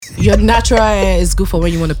Your natural hair is good for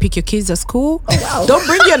when you want to pick your kids at school. Oh, wow. Don't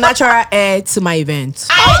bring your natural hair to my event.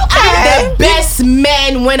 I'm the best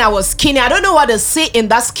man when I was skinny. I don't know what to say in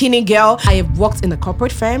that skinny girl. I have worked in a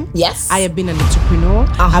corporate firm. Yes. I have been an entrepreneur.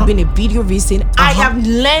 I've been a video VC. I have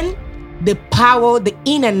learned the power, the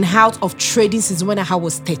in and out of trading since when I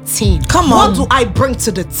was 13. Come on. What do I bring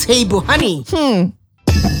to the table, honey?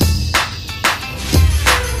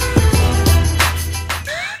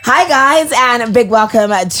 Hi guys, and a big welcome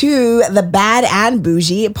to the Bad and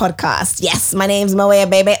Bougie podcast. Yes, my name's Moea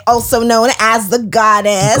Baby, also known as the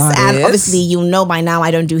Goddess. And obviously you know by now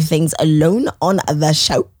I don't do things alone on the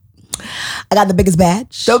show. I got the biggest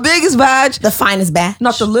badge. The biggest badge. The finest badge.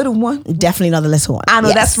 Not the little one. Definitely not the little one. I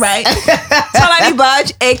know, that's right. Talani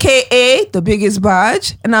badge, aka the biggest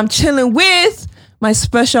badge. And I'm chilling with my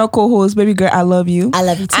special co-host, baby girl. I love you. I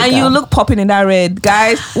love you too. And girl. you look popping in that red.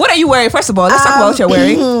 Guys, what are you wearing? First of all, let's talk about what you're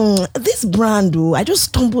wearing. This brand, I just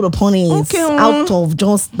stumbled upon it Okay. out of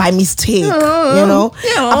just by mistake. You know?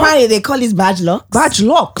 Yeah. Apparently they call it badge locks. Badge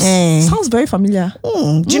locks. Sounds very familiar.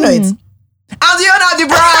 Do you know it? I'm the owner of the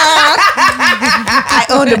brand. I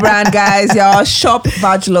own the brand, guys. Y'all shop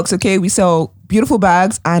badge locks, okay? We sell beautiful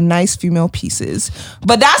bags and nice female pieces.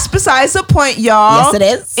 But that's besides the point, y'all. Yes, it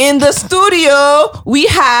is. In the studio, we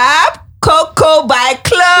have KokobyKhloe.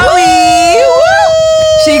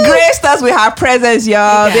 She graced us with her presence,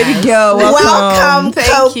 y'all. Hey, baby girl, welcome.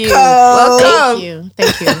 Thank you. Welcome.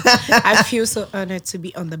 Thank you. I feel so honored to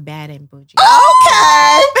be on the Bad and Bougie.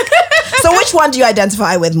 Okay. So which one do you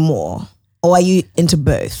identify with more? Or are you into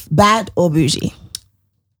both? Bad or bougie?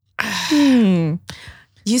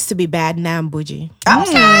 Used to be bad, now I'm bougie.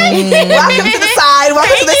 Okay. Welcome to the side.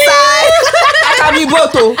 Welcome to the side. I can be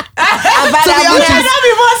both. I'm bad To be and honest, bougie.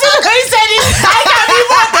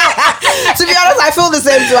 To be honest, I feel the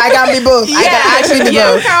same too. I can be both. I can actually be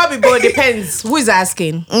both. I'll be both. Depends. Who is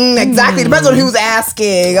asking? Exactly. Depends on who's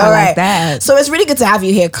asking. All right. like that. So it's really good to have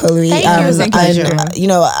you here, Khloe. Thank you. It's a pleasure. You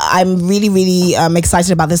know, I'm really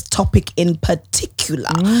excited about this topic in particular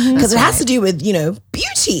because it has to do with, you know,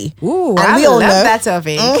 beauty. Ooh, and I we all love know that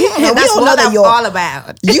topic. And we That's all know what that I'm you're all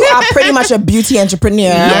about. You are pretty much a beauty entrepreneur.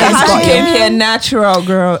 Look at how Spot she came on. here natural,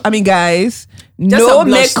 girl. I mean, guys, Just no some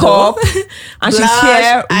blush, makeup. though. And she's Blush,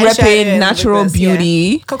 here eyeshadow, repping and natural lip gloss, yeah.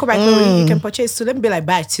 beauty. KokobyKhloe, you can purchase too. Let me be like,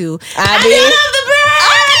 buy two. Abby. I love the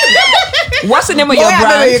brand. What's the name of Oh, your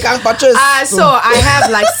yeah, baby, you brand? can purchase. So I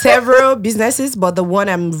have like several businesses, but the one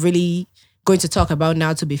I'm really going to talk about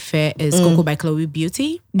now, to be fair, is KokobyKhloe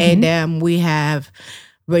Beauty. And we have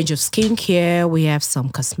range of skincare, we have some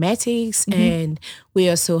cosmetics, and we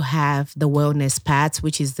also have the wellness part,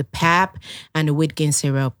 which is the PAP and the weight gain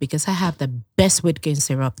syrup, because I have the best weight gain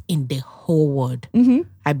syrup in the whole world.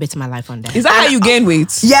 I bet my life on that. Is that how you gain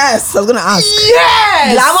weight? Yes, I was gonna ask.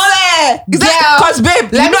 Yes! Is that because,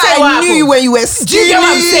 babe, Let you me know tell you what I knew happened. you when you were skinny. Do you get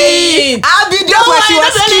what I'm saying? I'll be there when she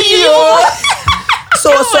was skinny.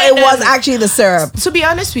 So it was actually the syrup. To be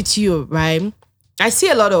honest with you, right? I see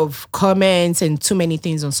a lot of comments and too many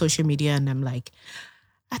things on social media, and I'm like,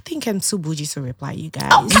 I think I'm too bougie to reply, you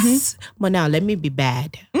guys. But now let me be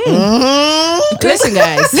bad. Listen,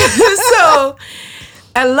 guys. So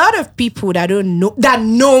a lot of people that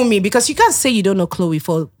know me, because you can't say you don't know Khloe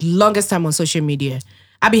for longest time on social media.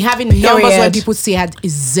 I've been having numbers where people say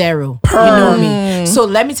is 0. You know me. So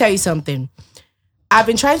let me tell you something. I've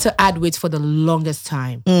been trying to add weight for the longest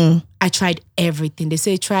time. I tried everything. They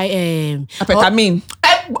say try Amphetamine.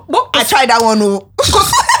 I tried that one.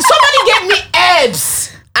 somebody gave me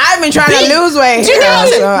herbs. I've been trying to lose weight. Do you know what I'm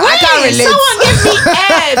saying? so I can't relate. Someone gave me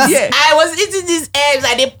herbs. Yeah. I was eating these herbs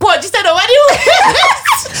and they poured instead of what do you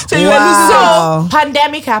So you were losing Wow. So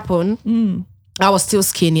pandemic happened. I was still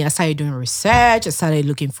skinny. I started doing research. I started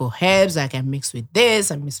looking for herbs. I can mix with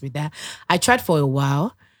this, I mix with that. I tried for a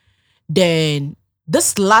while. Then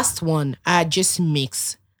this last one, I just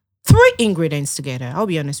mixed 3 ingredients together. I'll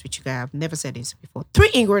be honest with you guys. I've never said this before.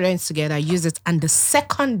 3 ingredients together. I used it, and the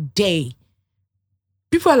second day,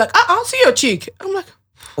 people are like, I'll see your cheek. I'm like,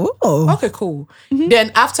 Oh. okay, cool.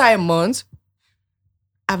 Then after a month,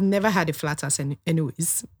 I've never had a flat ass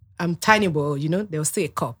anyways. I'm tiny, but you know, there was still a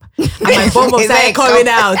cup. And my bum bum started coming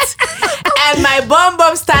out. And my bum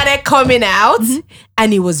bum started coming out.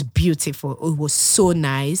 And it was beautiful. It was so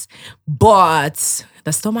nice. But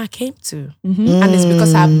the stomach came too. And it's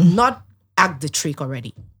because I've not acted the trick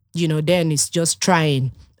already. You know, then it's just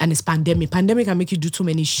trying. And it's pandemic. Pandemic can make you do too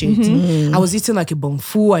many shit. I was eating like a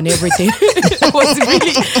bonfu and everything. It was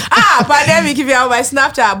really pandemic. If you have my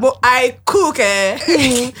Snapchat, but I cook.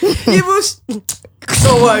 Even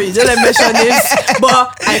don't worry, don't let me mention this.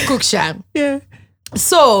 But I cook sham. Yeah.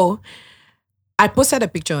 So I posted a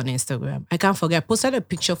picture on Instagram. I can't forget. I posted a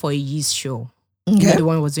picture for a yeast show. Okay. The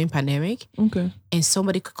one was doing pandemic. Okay. And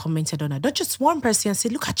somebody commented on it. Not just one person and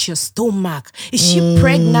said, look at your stomach. Is she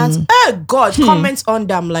pregnant? Oh, God. Comments on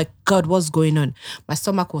them like, God, what's going on? My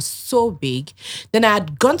stomach was so big. Then I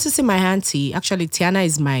had gone to see my auntie. Actually, Tiana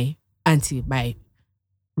is my auntie, my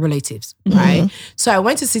relatives, right? So I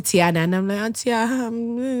went to see Tiana and I'm like, Auntie,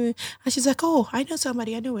 and she's like, oh, I know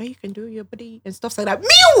somebody. I know where you can do your body and stuff like that.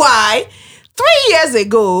 Meanwhile, 3 years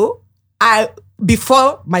ago,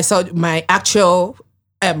 before my actual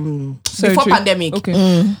before pandemic,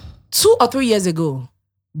 2 or 3 years ago,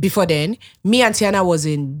 before then, me and Tiana was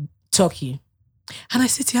in Turkey. And I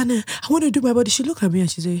said, Tiana, I want to do my body. She looked at me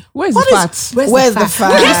and she said, Where's the fat? Where's the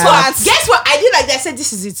fat? Guess what? I did like that. I said,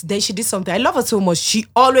 this is it. Then she did something. I love her so much. She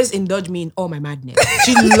always indulged me in all my madness.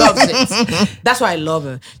 She loves it. That's why I love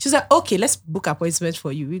her. She's like, okay, let's book appointments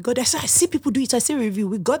for you. We got there. So I see people do it. I see review.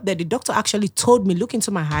 We got there. The doctor actually told me, look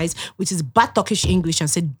into my eyes, which is bad Turkish English, and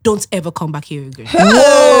said, don't ever come back here again.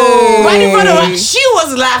 Whoa. Right in front of her, she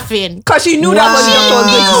was laughing. Because she knew that was the doctor was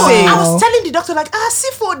going to say. I was telling the doctor, like,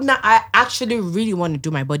 seafood. Now, I actually really want to do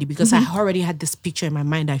my body because I already had this picture in my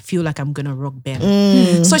mind. I feel like I'm going to rock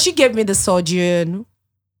better. So she gave me the surgeon,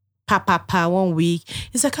 1 week.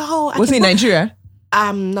 It's like, oh. Was it in Nigeria?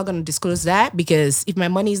 I'm not going to disclose that because if my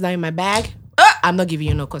money is not in my bag, I'm not giving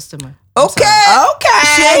you no customer. Okay.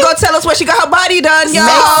 She ain't going to tell us where she got her body done,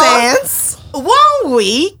 y'all. Makes sense. 1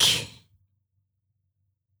 week,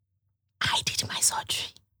 I did my surgery.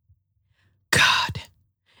 God.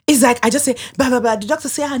 It's like, I just say, blah, blah, blah. The doctor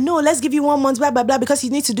say, no, let's give you 1 month, blah, blah, blah, because you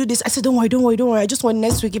need to do this. I said, don't worry. I just want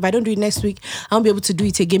next week. If I don't do it next week, I won't be able to do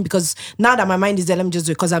it again because now that my mind is there, let me just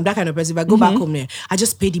do it because I'm that kind of person. If I go back home there, I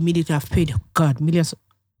just paid immediately. I've paid, God, millions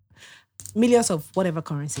of whatever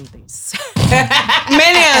currency it is.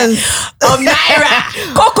 Millions of naira.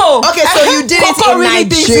 Coco. Okay, so you did it Coco in really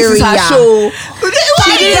thinks this is Nigeria. her show.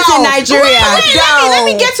 She did it in Nigeria. Let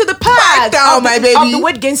me get to the part. Down, my baby. Of the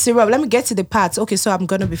weight gain syrup. Let me get to the parts. Okay, so I'm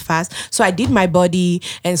gonna be fast. So I did my body,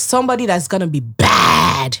 and somebody that's gonna be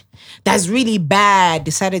bad, that's really bad,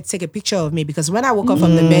 decided to take a picture of me because when I woke up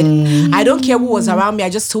from the bed, I don't care who was around me. I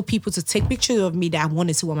just told people to take pictures of me that I want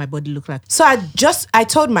to see what my body looked like. So I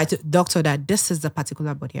told my doctor that this is the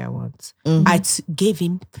particular body I want. I gave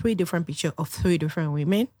him 3 different pictures of 3 different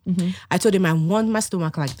women. I told him I want my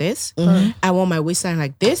stomach like this, I want my waistline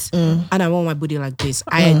like this, and I want my booty like this.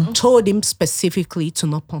 I told him specifically to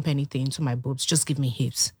not pump anything into my boobs, just give me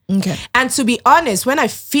hips. Okay. And to be honest, when I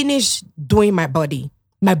finished doing my body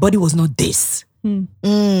was not this.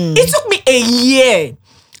 It took me a year.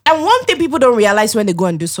 And one thing people don't realize when they go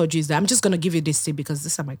and do surgery is that I'm just going to give you this thing because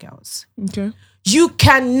these are my girls. Okay. You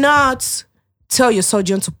cannot tell your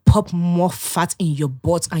surgeon to pop more fat in your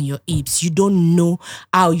butt and your hips. You don't know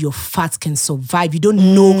how your fat can survive. You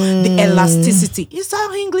don't know the elasticity. Is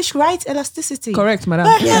that English right? Elasticity. Correct, madam.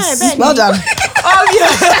 Yes. Well done.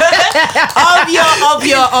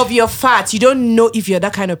 Of your fat. You don't know if you're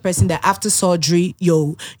that kind of person that after surgery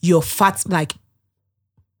your fat like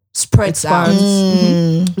spreads out.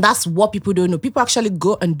 That's what people don't know. People actually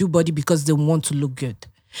go and do body because they want to look good.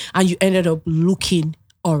 And you ended up looking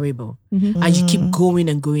horrible. And you keep going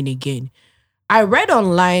and going again. I read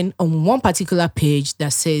online on one particular page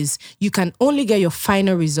that says you can only get your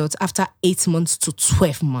final results after 8 months to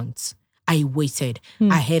 12 months. I waited.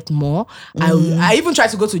 I ate more. I even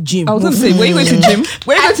tried to go to gym. I was going to say, were you going to gym?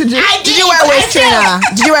 Did you wear a waist trainer?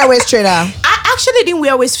 Did you wear a waist trainer? I actually didn't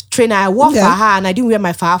wear a waist trainer. I wore for her and I didn't wear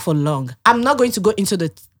my for her for long. I'm not going to go into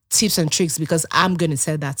the tips and tricks because I'm going to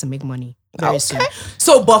sell that to make money very soon.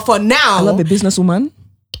 So, but for now, I love a businesswoman.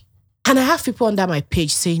 And I have people under my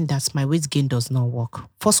page saying that my weight gain does not work.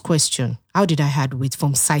 First question, how did I add weight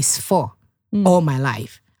from size 4 all my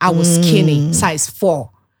life? I was skinny, size 4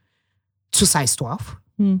 to size 12.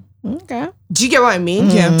 Okay. Do you get what I mean?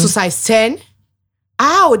 To size 10.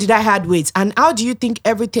 How did I add weight? And how do you think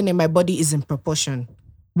everything in my body is in proportion?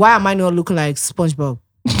 Why am I not looking like SpongeBob?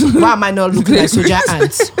 Why am I not looking like soldier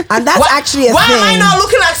ants? And that's actually a why thing. Why am I not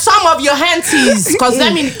looking like some of your aunties? Because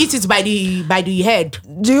let me eat it by the head.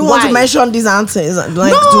 Do you want to mention these aunties?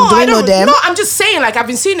 Like, no, do we know them? No, I'm just saying, like, I've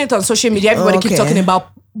been seeing it on social media. Everybody keeps talking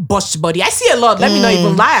about botched body. I see a lot. Let me not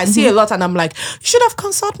even lie. I see a lot and I'm like, you should have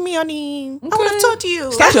consulted me, honey. I would have told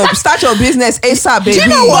you. Start your business ASAP, baby. Do you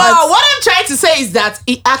know what I'm trying to say is that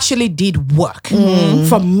it actually did work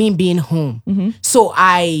from me being home. So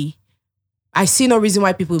I see no reason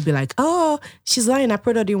why people will be like, oh, she's lying, her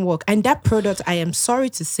product didn't work. And that product, I am sorry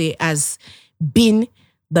to say, has been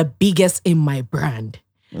the biggest in my brand.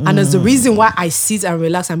 And there's the reason why I sit and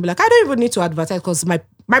relax and be like, I don't even need to advertise because my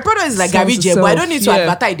My product is like Sells Gary J, but I don't need to itself.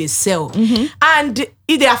 advertise, they sell. And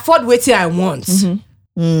if they afford waiting I want,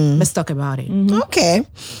 let's talk about it. Okay.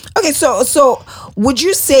 So would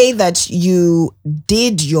you say that you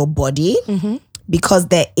did your body because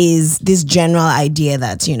there is this general idea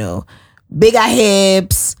that, you know, bigger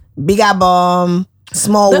hips, bigger bum,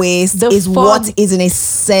 small waist is what is in a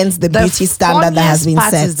sense the beauty standard that has been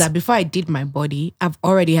part set? is that before I did my body, I've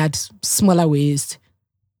already had smaller waist,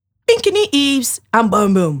 pinkiny hips, and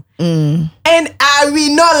bum bum. And I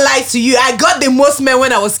will not lie to you, I got the most men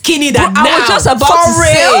when I was skinny than now. I was just about to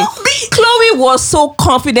say, Khloe was so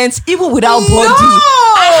confident even without body.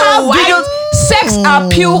 I have videos, sex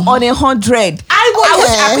appeal on 100. I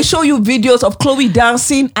wish I could show you videos of Khloe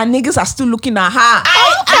dancing and niggas are still looking at her.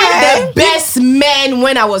 I had the best men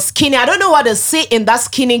when I was skinny. I don't know what to say in that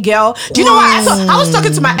skinny girl. Do you know what? I was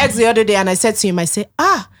talking to my ex the other day and I said to him, I said,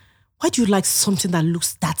 why do you like something that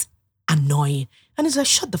looks that annoying? And he's like,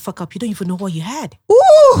 shut the fuck up. You don't even know what you had.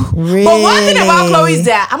 Ooh, really? But one thing about Khloe is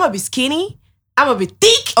that I'm going to be skinny, I'm going to be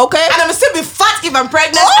thick, Okay. and I'm going to still be fat if I'm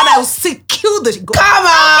pregnant, and I will still kill the go. Come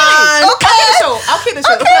on. I'll kill the show. Okay,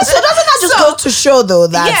 so doesn't that just go to show though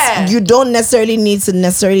that Yeah. you don't necessarily need to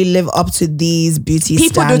live up to these beauty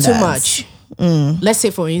People standards? do too much. Let's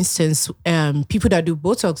say, for instance, people that do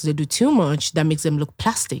Botox, they do too much that makes them look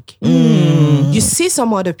plastic. You see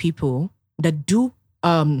some other people that do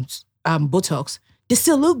Botox, they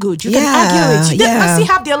still look good. You can argue it. They must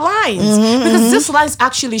have their lines because this lines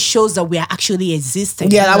actually shows that we are actually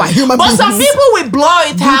existing. Yeah, like human but beings. some people will blow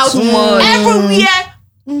it out too much. everywhere.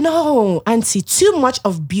 No, auntie, too much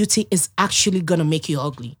of beauty is actually gonna make you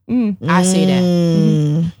ugly. I say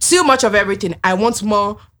that. Too much of everything. I want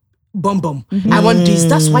more bum. I want this.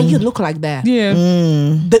 That's why you look like that. Yeah.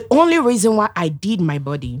 The only reason why I did my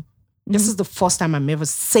body, this is the first time I'm ever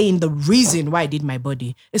saying the reason why I did my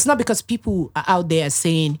body. It's not because people are out there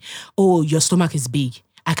saying, oh, your stomach is big,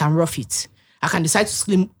 I can rough it, I can decide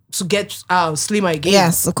to get slimmer again.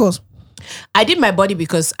 Yes, of course. I did my body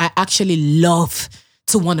because I actually love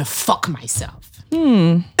to want to fuck myself.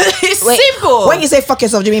 It's simple. When you say fuck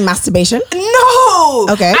yourself, do you mean masturbation? No.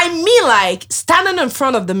 Okay. I mean like standing in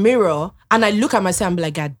front of the mirror and I look at myself and be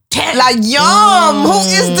like, God damn. Like, yum, who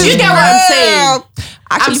is this? You get what I'm saying?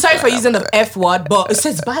 Actually, I'm sorry for using the F word, but it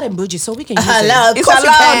says bad and bougie, so we can use Hello, it. It's course you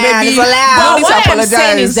allowed, can. baby. It's allowed. But Please what I'm apologize.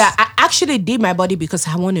 saying is that I actually did my body because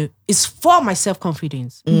I want to. It's for my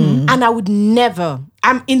self-confidence. And I would never.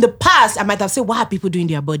 In the past, I might have said, why are people doing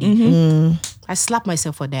their body? I slapped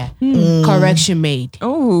myself for that. Correction made.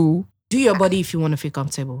 Oh. Do your body if you want to feel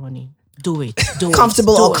comfortable, honey. Do it. Do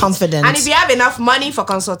Comfortable it. Do or it. confident. And if you have enough money for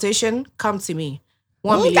consultation, come to me.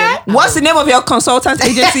 1 million. What's the name of your consultant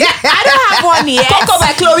agency? I don't have one yet.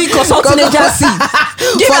 KokobyKhloe Consulting Agency.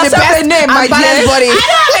 Give For the yourself best a name, my and balanced dear. body.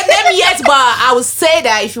 I don't have a name yet, but I would say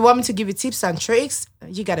that if you want me to give you tips and tricks,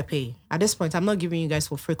 you gotta pay. At this point, I'm not giving you guys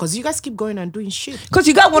for free because you guys keep going and doing shit. Because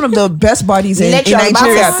you got one of the best bodies in Literally, I'm about to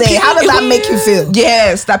Nigeria. say, how does that make you feel?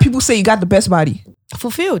 Yes, that people say you got the best body.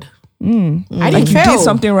 Fulfilled. I Like didn't you fail. did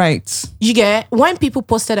something right. You get when people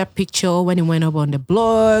posted a picture when it went up on the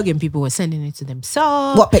blog and people were sending it to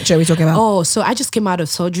themselves. What picture are we talking about? Oh, so I just came out of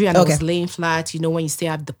surgery and I Okay. was laying flat, you know, when you still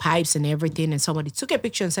have the pipes and everything, and somebody took a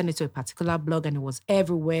picture and sent it to a particular blog and it was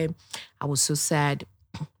everywhere. I was so sad.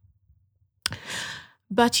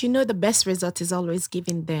 But you know, the best result is always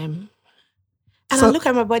giving them. And I look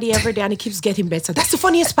at my body every day and it keeps getting better. That's the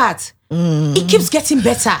funniest part. It keeps getting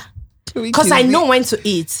better. Because I know when to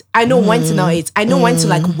eat. I know when to not eat. I know when to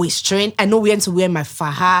like waist train. I know when to wear my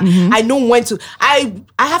faja. I know when to. I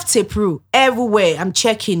have tape rule everywhere. I'm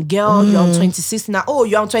checking. Girl, you're on 26 now. Oh,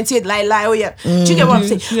 you're on 28. Lie. Oh, yeah. Do you get what I'm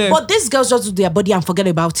saying? Yeah. But these girls just do their body and forget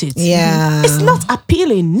about it. Yeah. It's not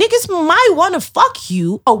appealing. Niggas might want to fuck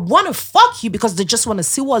you or want to fuck you because they just want to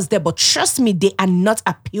see what's there. But trust me, they are not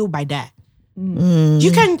appealed by that.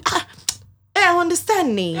 You can. I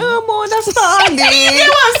understand me. I'm understanding. You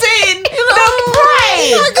know what I'm saying? You know, The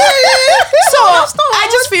pride. So I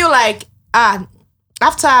just feel like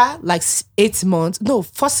after like 8 months, no,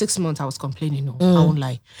 for 6 months, I was complaining. No, I won't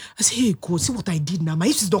lie. I said, hey, God, see what I did now. My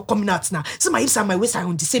hips is not coming out now. See, my hips and my waist are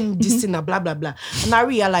on the same this thing, blah, blah, blah. And I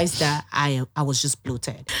realized that I was just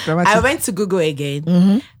bloated. Dramatic. I went to Google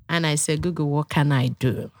again and I said, Google, what can I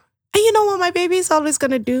do? And you know what my baby is always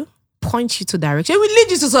going to do? Point you to direction. It will lead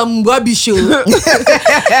you to some rubbish show.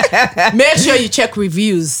 Make sure you check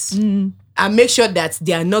reviews. And make sure that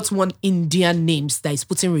there are not one Indian names that is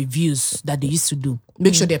putting reviews that they used to do.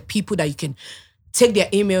 Make sure there are people that you can take their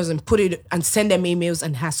emails and put it and send them emails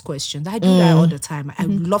and ask questions. I do that all the time. I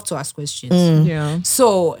love to ask questions. Yeah.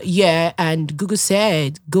 So, yeah, and Google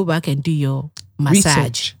said, go back and do your massage.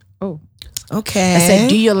 Research. Oh. Okay. I said,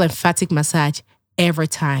 do your lymphatic massage every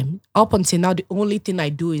time. Up until now, the only thing I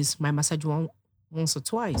do is my massage once or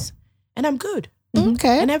twice. And I'm good.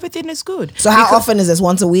 Okay. And everything is good. So how often is this?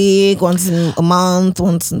 Once a week? Once in a month?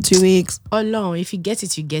 Once in 2 weeks? Oh, no. If you get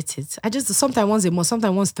it, you get it. I just sometimes once a month,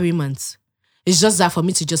 sometimes once 3 months. It's just that for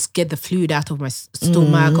me to just get the fluid out of my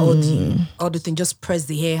stomach, all the thing, just press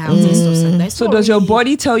the hair out and stuff like that. So does your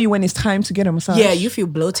body tell you when it's time to get a massage? Yeah, you feel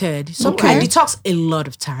bloated. I detox a lot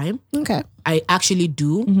of time. Okay. I actually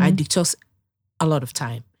do. I detox a lot of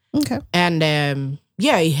time. Okay. And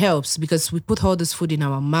yeah, it helps because we put all this food in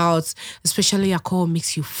our mouths, especially alcohol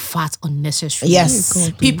makes you fat unnecessarily.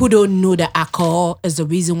 Yes. People don't know that alcohol is the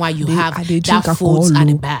reason why you have that food at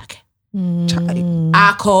the back.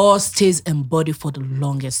 Alcohol stays in body for the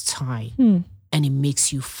longest time. And it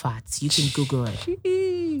makes you fat. You can Google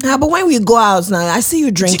it. But when we go out now, I see you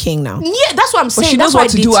drinking now. Yeah, that's what I'm saying. She knows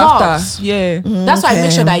that's what to do after. Yeah. That's why I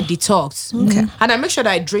make sure that I detox. Okay. And I make sure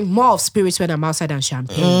that I drink more of spirits when I'm outside than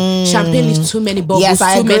champagne. Champagne is too many bubbles, Yes,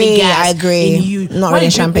 I too agree, many gas. I agree. In you. Not When really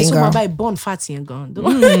you champagne drink, girl. Buy born fatty and gone.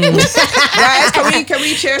 Guys, can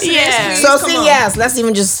we cheers to this, please? So Come on. yes, let's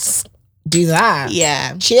even just do that.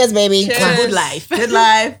 Yeah. Cheers, baby. Cheers. Good life. Good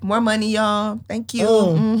life. More money, y'all. Thank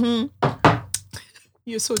you.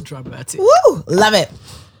 You're so dramatic. Woo! Love it.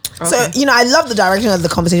 So, I love the direction that the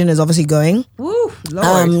conversation is obviously going. Woo,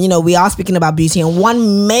 Lord. We are speaking about beauty, and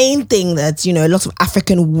one main thing that, lots of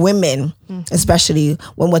African women, especially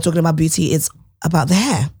when we're talking about beauty, it's about the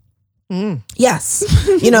hair. Yes.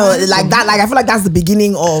 Like that, I feel like that's the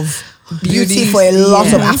beginning of beauty for a lot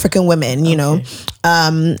of African women,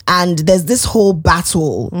 and there's this whole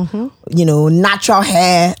battle, natural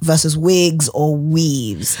hair versus wigs or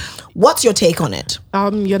weaves. What's your take on it?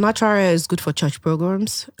 Your natural hair is good for church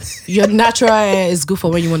programs. Your natural hair is good for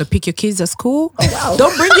when you want to pick your kids at school. Oh, wow.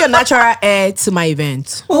 Don't bring your natural hair to my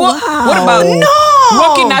event. Wow. What about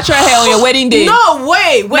rocking natural hair on your wedding day? No,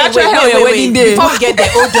 wait. Natural hair on your wedding day. Before we get there,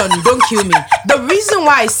 hold on, don't kill me. The reason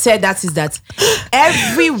why I said that is that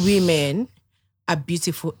every woman are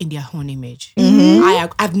beautiful in their own image.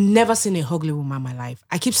 I've never seen a ugly woman in my life.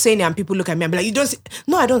 I keep saying it and people look at me and be like, you don't see?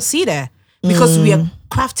 No, I don't see that. Because we are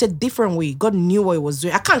crafted different way. God knew what he was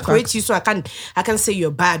doing. I can't create you, so I can't say you're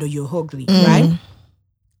bad or you're ugly, right?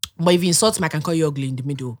 But if you insult me, I can call you ugly in the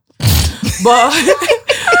middle. But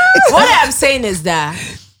what I'm saying is that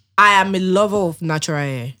I am a lover of natural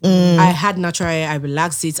hair. I had natural hair. I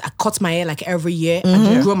relaxed it. I cut my hair like every year.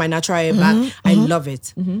 I grow my natural hair back. I love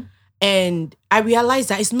it. And I realized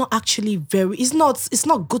that it's not actually it's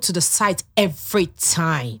not good to the sight every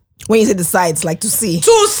time. When you say the sides, like to see.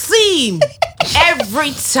 To see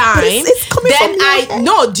every time. It's coming then from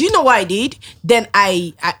your head. do you know what I did? Then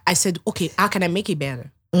I said, okay, how can I make it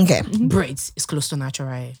better? Okay. Braids is close to natural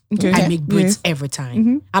hair. Okay. I make braids every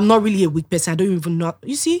time. I'm not really a wig person. I don't even know.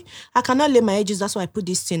 You see, I cannot lay my edges. That's why I put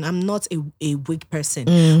this thing. I'm not a wig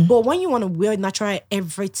person. But when you want to wear natural hair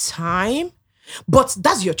every time, but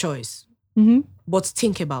that's your choice. But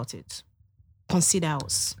think about it. Consider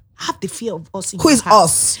us. Have the fear of us. Who is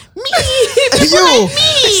us? Me. You. Like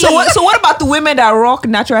me. So what about the women that rock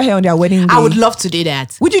natural hair on their wedding day? I would love to do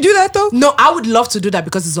that. Would you do that though? No, I would love to do that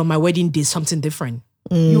because it's on my wedding day, something different.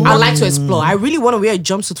 I like to explore. I really want to wear a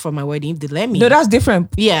jumpsuit for my wedding if they let me. No, that's different.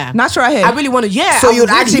 Yeah. Natural hair. I really want to, So you'd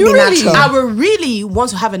actually be natural. I would really want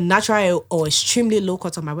to have a natural hair or extremely low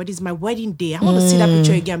cut on my wedding. It's my wedding day. I want to see that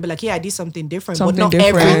picture again and be like, yeah, I did something different, but not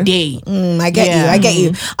every day. I get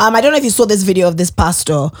you. I don't know if you saw this video of this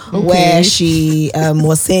pastor where she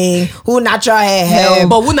was saying, who natural hair help?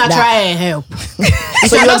 But who natural hair help?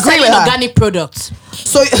 So you're not selling organic products.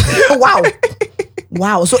 So,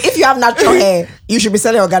 wow. So if you have natural hair, you should be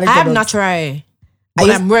selling organic I products. have natural hair, but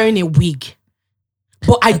I'm wearing a wig.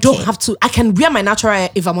 But I don't have to. I can wear my natural hair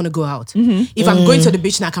if I want to go out. If I'm going to the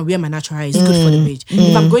beach now, I can wear my natural hair. It's good for the beach.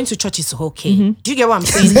 If I'm going to church, it's okay. Do you get what I'm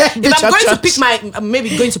saying? If I'm going to pick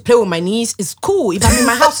maybe going to play with my niece, it's cool. If I'm in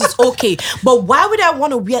my house, it's okay. But why would I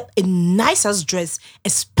want to wear a nice ass dress,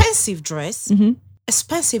 expensive dress,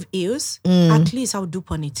 expensive heels? At least I'll do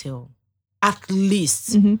ponytail. At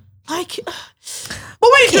least. Like, but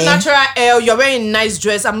when you do natural hair, you're wearing a nice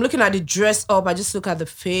dress. I'm looking at the dress up. I just look at the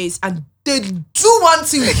face, and they do one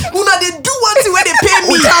thing. They do one thing when they pay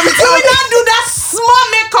me. You will not do that small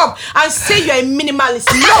makeup and say you're a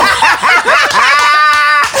minimalist. No,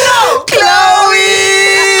 no, Khloe.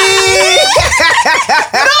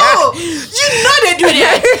 No, you know they do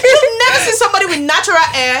that. You've never seen somebody with natural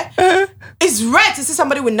hair. It's rare to see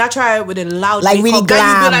somebody with natural hair with a loud like really makeup, then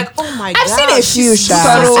you'll glam. be like, oh my I've god. seen a few shots.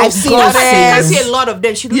 subtle, I've seen goddess. I see a lot of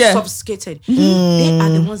them. She looks Yeah. sophisticated. They are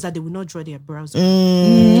the ones that they will not draw their brows.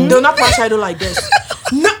 They'll not patch shadow like this.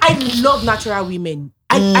 No, I love natural women.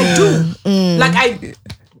 I do. Like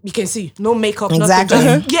you can see, no makeup, Exactly.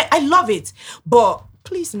 nothing. Yeah, I love it. But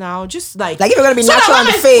please now, just like if you're gonna be so natural on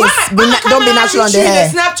the face, don't be natural on the hair.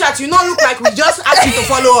 In the Snapchat, you not look like we just asked you to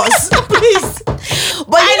follow us. Please.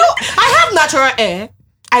 But I have natural hair.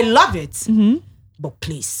 I love it. But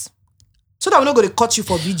please. So that we're not going to cut you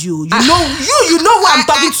for video. You know what I'm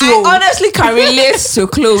talking to. I honestly can relate to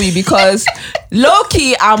Khloe because low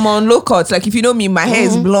key I'm on low cuts. Like if you know me, my hair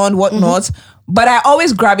is blonde, whatnot. But I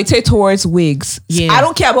always gravitate towards wigs. Yeah. I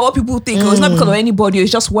don't care about what people think. It's not because of anybody.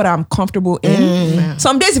 It's just what I'm comfortable in.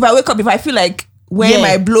 Some days if I wake up, if I feel like wearing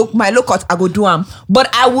my low cut, I go do them.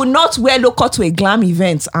 But I will not wear low cut to a glam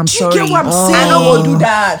event. I'm sorry. You get what I'm saying? I don't go do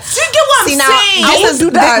that. Do you get what I'm saying? I won't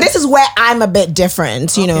do that. This is where I'm a bit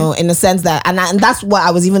different, you know, in the sense that, and that's what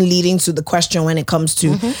I was even leading to the question when it comes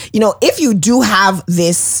to, you know, if you do have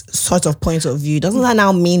this sort of point of view, doesn't that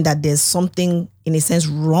now mean that there's something in a sense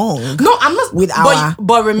wrong? No, I'm not. With our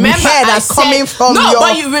but remember, hair that's coming from your.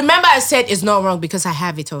 but you remember I said it's not wrong because I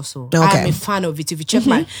have it also. Okay. I'm a fan of it. If you check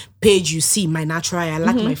my page, you see my natural hair. I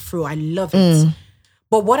like my fro. I love it.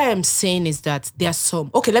 But what I am saying is that there's some.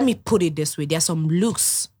 Okay, let me put it this way. There's some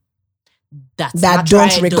looks that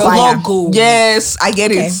don't hair require. does not go. Yes, I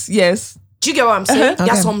get Okay. it. Yes. Do you get what I'm saying? Okay.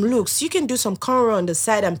 There's some looks. You can do some cornrow on the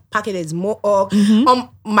side and pack it as more.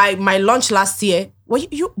 My lunch last year. Were you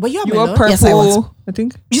at You my were lunch? purple, Yes, I was. I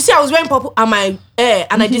think. You see, I was wearing purple on my hair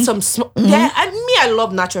and I did some yeah, and me, I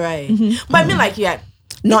love natural hair. But I mean like, yeah.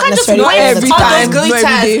 Not you can't just necessarily wear all the all time. those glitters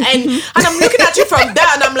Not every day. and I'm looking at you from there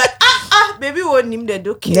and I'm like, baby, what name they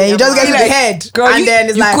do? Then you just get to the head, Girl, and you, then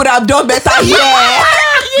it's you like, could have done better here.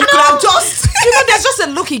 You could have just. there's just a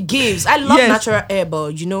look it gives. I love Yes. natural hair,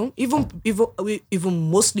 but you know, even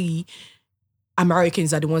mostly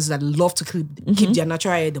Americans are the ones that love to keep their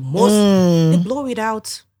natural hair the most. They blow it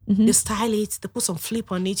out. They style it. They put some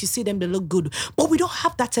flip on it. You see them, they look good. But we don't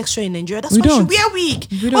have that texture in Nigeria. That's why don't. you wear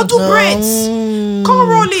wig or do braids. Come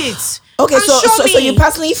roll it. okay, and show so you me.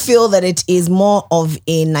 personally feel that it is more of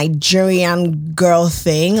a Nigerian girl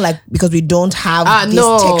thing, like because we don't have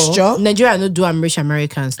this texture. Nigeria no do rich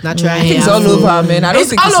Americans. Natural hair. It's all over, man. I don't It's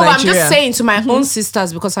think all it's over. I'm Nigeria. just saying to my own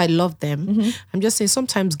sisters because I love them. I'm just saying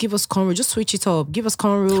sometimes give us cornrow. Just switch it up. Give us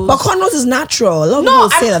cornrows. But cornrows is natural. A lot of people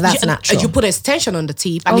say that that's natural. You put extension on the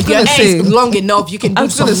tip, and was if your gonna hair say. is long enough, you can I do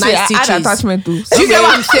was some gonna say, nice I add stitches. attachment too. Do you get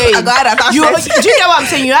what I'm saying? I got attachment. Do you get what I'm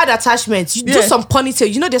saying? You add attachments. You do Yeah. some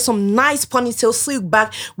ponytail. You know, there's some nice ponytail silk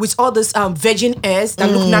back with all this virgin hairs that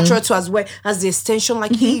look natural too, as well as the extension.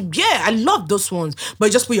 Like, yeah, I love those ones.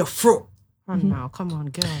 But just put your fro. Oh, now, come on,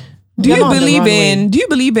 girl. Do You're you not on the believe wrong in? way. Do you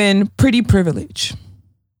believe in pretty privilege?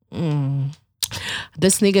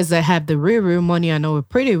 These niggas that have the real money, I know, with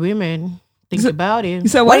pretty women. Think about it. You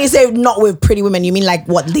said when what? you say not with pretty women, you mean like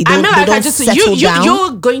what they don't, I mean, they like don't I just settle down?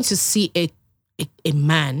 you're going to see a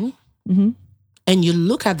man, and you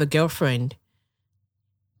look at the girlfriend,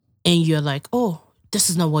 and you're like, oh, this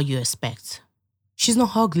is not what you expect. She's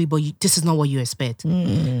not ugly, but this is not what you expect.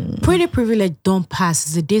 Pretty privilege don't pass.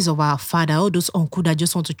 It's the days of our father, all those uncle that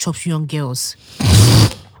just want to chop young girls.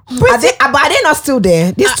 But are they not still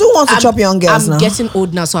there? They still want to chop young girls I'm now. getting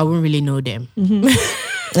old now, so I won't really know them.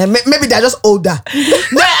 Maybe they're just older.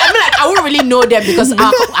 No, I mean, like, I won't really know them because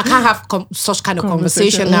I can't have such kind of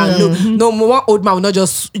conversation now. No, one old man will not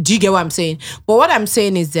just. Do you get what I'm saying? But what I'm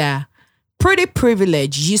saying is that pretty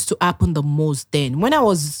privilege used to happen the most then. When I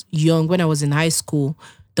was young, when I was in high school,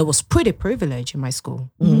 there was pretty privilege in my school.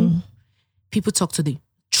 People talk to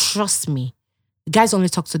trust me, guys only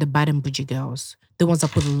talk to the bad and bougie girls. The ones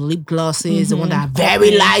that put the lip glosses, the ones that are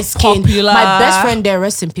very light skinned. Popular. My best friend there,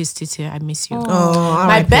 rest in peace, Titi, I miss you.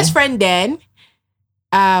 My best friend then,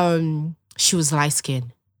 she was light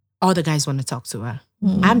skinned. All the guys want to talk to her.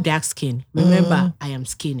 I'm dark skinned. Remember, I am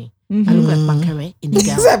skinny. I look like Bankere in the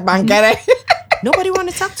gown. Nobody want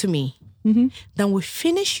to talk to me. Then we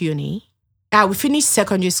finished uni. We finished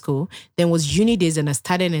secondary school. Then was uni days and I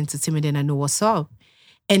started entertainment and I know what's up.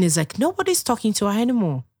 And it's like, nobody's talking to her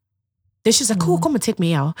anymore. Then she's like, cool, come and take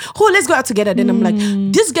me out. Oh, let's go out together. Then I'm like,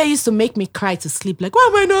 this guy used to make me cry to sleep. Like, why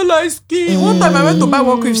am I not light skin? One time I went to buy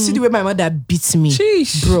one cream. See the way my mother beats me.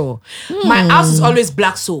 Sheesh. Bro. My house is always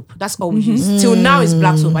black soap. That's all we use. Till now it's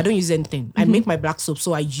black soap. I don't use anything. I make my black soap,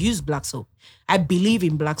 so I use black soap. I believe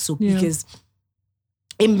in black soap because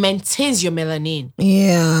it maintains your melanin.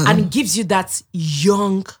 Yeah. And it gives you that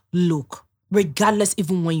young look, regardless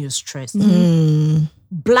even when you're stressed.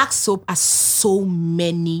 Black soap has so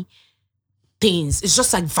many things. It's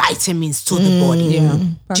just like vitamins to the body. Yeah.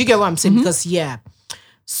 Do you get what I'm saying? Because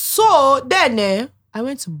so then I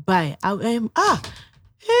went to buy.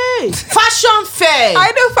 Hey, fashion fair.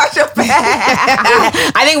 I know fashion fair.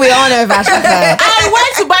 I think we all know fashion fair. I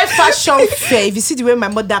went to buy fashion fair. If you see the way my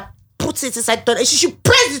mother puts it inside, she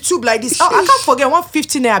press the tube like this. Oh, I can't forget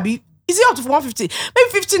 150 naira. Is it up to 150? Maybe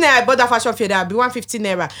 50 naira. I bought that fashion fair. That'll be 150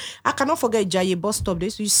 naira. I cannot forget Jaye bus stop. You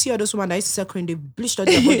see all those women that used to sell cream. They bleached out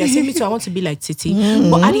their body. I said, me too. I want to be like Titi.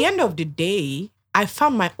 But at the end of the day, I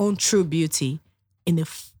found my own true beauty in a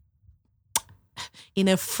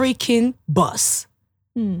freaking bus.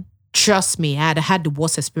 Trust me, I had the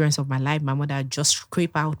worst experience of my life. My mother had just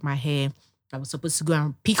scraped out my hair. I was supposed to go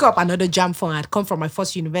and pick up another jam phone. I'd come from my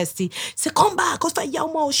first university. Say, come back, come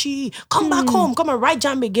back home, come and write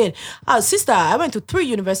jam again. Sister, I went to 3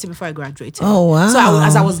 universities before I graduated. Oh, wow. So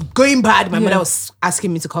as I was going back, my mother was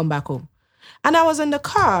asking me to come back home. And I was in the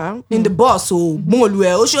car, in the bus, so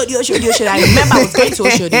Oshodi. I remember I was going to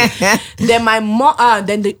Oshodi. Then my mom,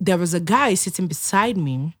 there was a guy sitting beside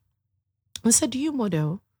me. I said, do you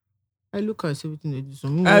model? I look at everything they do.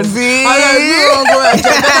 I was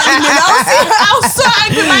so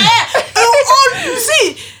angry. My hair.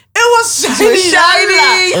 It was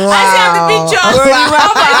shining. Wow. I see the picture on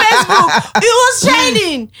my Facebook. It was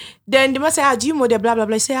shining. Then they must say, do you model? Blah, blah,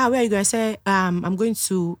 blah. I say, where are you going? I say, I'm going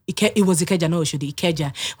to Ikeja. It was Ikeja, no, Oshodi, Ikeja.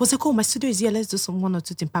 I was like, my studio is here. Let's do some 1 or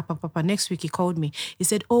 2 things. Papa. Next week, he called me. He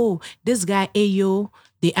said, this guy, Ayo,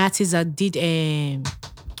 the artist that did...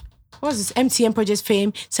 what was this? MTN Project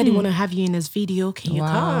Fame said he want to have you in his video. Can you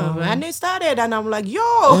come? And they started, and I'm like, yo,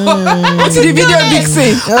 what's the video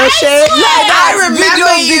vixen? I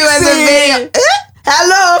remember you as a video.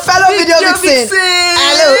 Hello, fellow video vixen.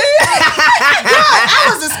 Hello. I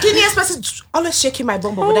was the skinniest person, always shaking my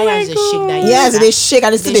bum, but that year I just shake that year. Yes, they shake,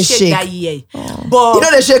 and they shake that year. But you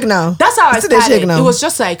know they shake now. That's how I started. Shake now. It was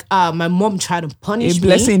just like my mom tried to punish me. A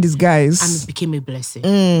blessing in disguise. And it became a blessing.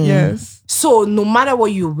 Yes. So no matter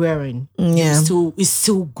what you're wearing, it's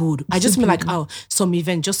still good. I just mean like, some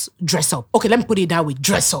event, just dress up. Okay, let me put it that way.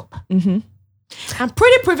 Dress up. I'm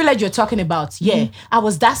pretty privileged you're talking about. Yeah, I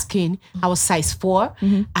was dark skin. I was size 4.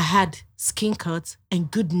 I had skin cuts and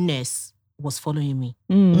goodness was following me.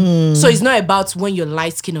 So it's not about when you're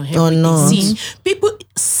light skin or everything. Oh, no. See, people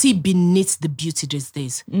see beneath the beauty these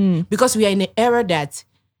days. Because we are in an era that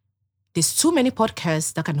there's too many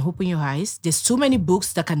podcasts that can open your eyes. There's too many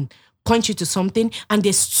books that can point you to something, and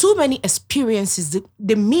there's too many experiences.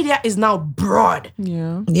 The media is now broad.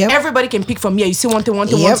 Yeah. Yep. Everybody can pick from here. You see one thing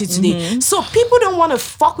today. So people don't want to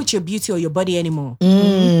fuck with your beauty or your body anymore.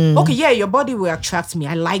 Okay, yeah, your body will attract me.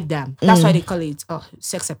 I like that. That's why they call it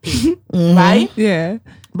sex appeal. Right? Yeah.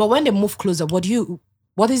 But when they move closer, what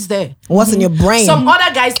is there? What's in your brain? Some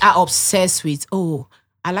other guys are obsessed with,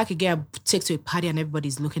 I like a girl I take to a party and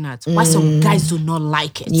everybody's looking at. Why some guys do not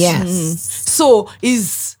like it? Yes. So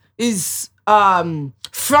is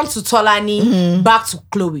front to Tolani, back to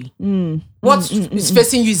Khloe. What is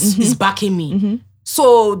facing you is backing me.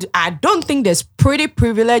 So I don't think there's pretty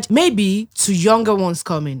privilege. Maybe to younger ones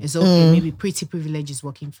coming, it's okay. Maybe pretty privilege is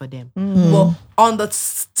working for them. But on the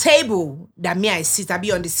table that I sit, I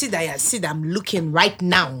be on the seat that I sit, I'm looking right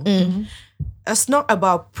now. It's not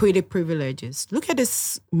about pretty privileges. Look at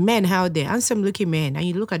this men out there, handsome looking men, and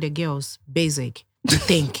you look at the girls, basic. You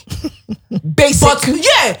think. Basic. But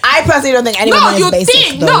yeah. I personally don't think anyone is basic.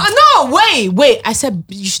 Think. Though. No, wait. I said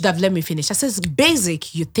you should have let me finish. I said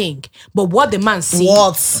basic, you think. But what the man sees.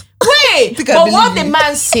 What? Wait. But what the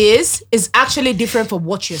man says is actually different from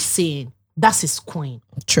what you're saying. That's his coin.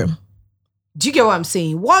 True. Do you get what I'm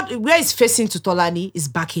saying? Where is facing to Tolani is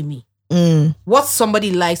backing me. What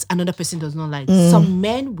somebody likes, another person does not like. Some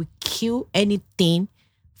men will kill anything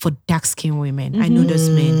for dark-skinned women. I know those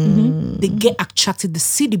men. They get attracted, they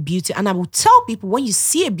see the beauty. And I will tell people, when you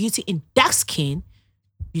see a beauty in dark skin,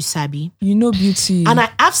 you sabi. You know beauty. And I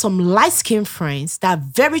have some light-skinned friends that are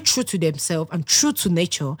very true to themselves and true to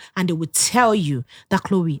nature. And they will tell you that,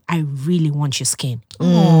 Khloe, I really want your skin.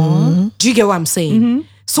 Do you get what I'm saying?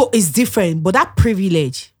 So it's different. But that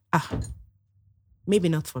privilege, maybe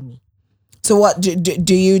not for me. So what,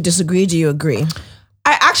 do you disagree? Do you agree?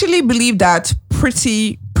 I actually believe that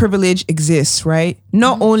pretty privilege exists, right?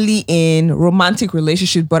 Not only in romantic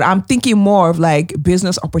relationships, but I'm thinking more of like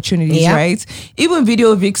business opportunities, right? Even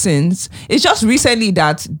video vixens. It's just recently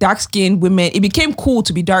that dark-skinned women, it became cool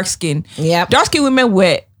to be dark-skinned. Dark-skinned women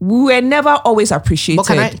we were never always appreciated.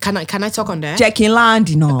 But can I talk on that? Jackie Land,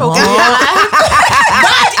 you know. Okay.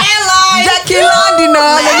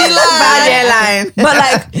 Bad airline. But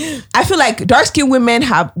like, I feel like dark-skinned women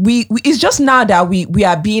it's just now that we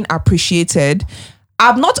are being appreciated.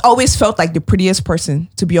 I've not always felt like the prettiest person,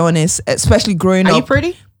 to be honest, especially growing up. Are you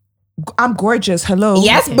pretty? I'm gorgeous. Hello.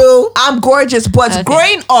 Yes, boo. I'm gorgeous. But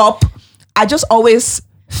growing up, I just always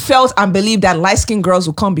felt and believed that light-skinned girls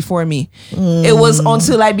would come before me. It was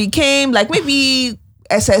until I became like maybe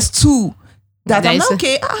SS2 that I'm like,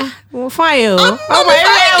 okay. Well, fine. I'm a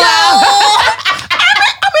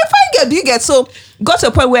fine girl. Do you get? So got to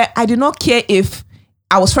a point where I did not care if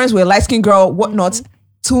I was friends with a light-skinned girl, whatnot.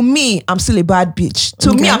 To me, I'm still a bad bitch.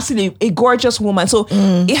 To me, I'm still a gorgeous woman. So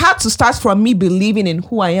it had to start from me believing in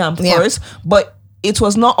who I am first. But it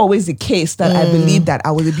was not always the case that I believed that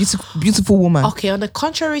I was a beautiful woman. Okay, on the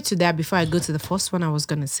contrary to that, before I go to the first one I was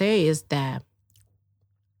going to say is that,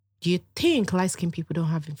 do you think light-skinned people don't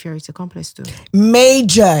have inferiority complex too?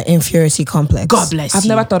 Major inferiority complex. God bless I've you.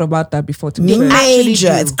 never thought about that before, to be fair.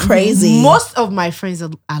 Major. It's crazy. Most of my friends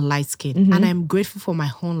are light-skinned, and I'm grateful for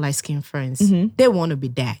my own light-skinned friends. They want to be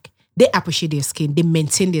dark. They appreciate their skin. They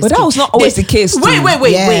maintain their skin. But that was not always the case. Wait.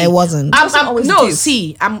 Yeah, it wasn't. I'm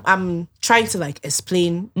trying to like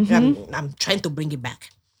explain. I'm trying to bring it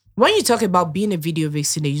back. When you talk about being a video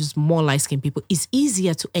vixen, they use more light-skinned people. It's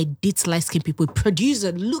easier to edit light-skinned people.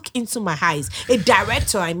 Producer, look into my eyes. A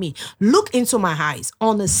director, look into my eyes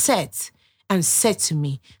on the set and said to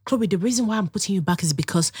me, Khloe, the reason why I'm putting you back is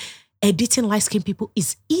because editing light-skinned people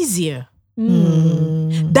is easier.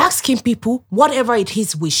 Dark-skinned people, whatever it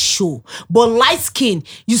is, will show. But light-skinned,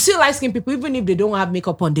 you see light-skinned people, even if they don't have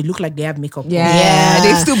makeup on, they look like they have makeup on. Yeah,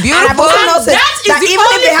 they're still beautiful.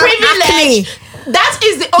 That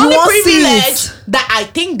is the only privilege that I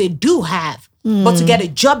think they do have. But to get a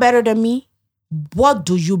job better than me, what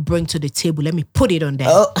do you bring to the table? Let me put it on there.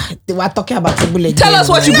 Oh, they were talking about table again. Tell us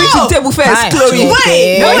what you bring to the table first, Khloe.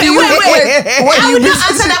 Wait. I will not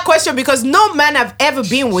answer that question because no man I've ever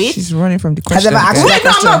been with. She's running from the question. Has ever asked Wait,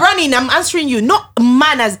 no, I'm not running. I'm answering you. No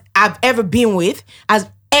man I've ever been with has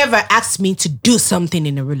ever asked me to do something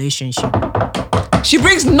in a relationship. She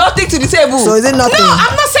brings nothing to the table. So is it nothing? No,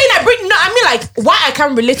 I'm not saying I bring. No, I mean like why I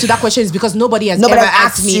can't relate to that question is because nobody has ever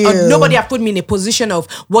asked me, or nobody have put me in a position of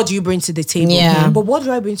what do you bring to the table. Yeah. But what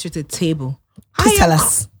do I bring to the table? Please tell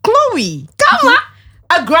us. Khloe, come on.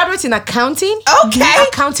 A graduate in accounting. Okay.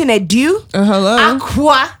 Accounting edu. Hello.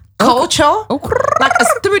 Aqua. Culture, like a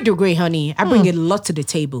 3rd degree, honey. I bring a lot to the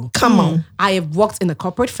table. Come on. I have worked in a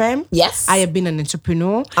corporate firm. Yes. I have been an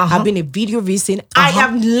entrepreneur. I've been a video vixen. I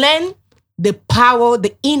have learned the power,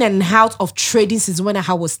 the in and out of trading since when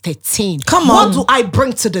I was 13. Come on. What do I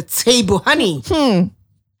bring to the table, honey?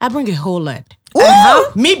 I bring a whole lot.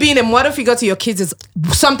 Me being a model figure to your kids is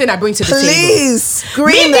something I bring to the table. Please scream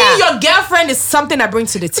Me that. being your girlfriend is something I bring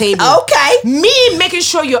to the table. Okay. Me making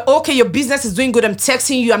sure you're okay, your business is doing good. I'm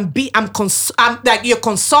texting you. I'm like you're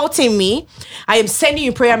consulting me. I am sending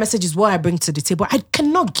you prayer messages. What I bring to the table. I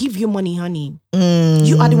cannot give you money, honey.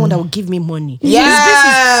 You are the one that will give me money.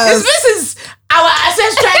 Yes. This is our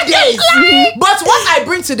ancestral days. But what I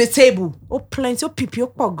bring to the table, plenty of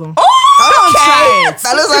people. Okay.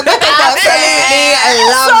 I love that.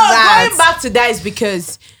 Going back to that is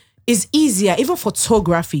because it's easier, even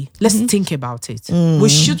photography. Let's think about it. We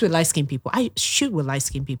shoot with light-skinned people. I shoot with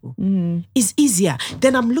light-skinned people. It's easier.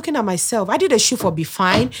 Then I'm looking at myself. I did a shoot for Be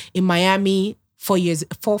Fine in Miami 4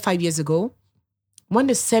 or 5 years ago. When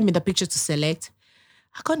they sent me the picture to select,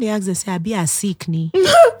 I can't ask and say I be a sick knee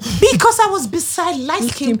because I was beside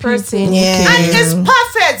light-skinned person, Yeah. and it's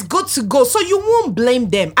perfect, good to go. So you won't blame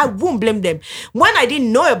them. I won't blame them. When I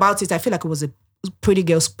didn't know about it, I feel like it was a pretty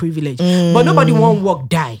girl's privilege, but nobody won't walk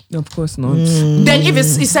die. Of course not. Then if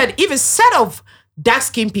it's set of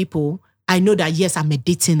dark-skinned people, I know that yes, I'm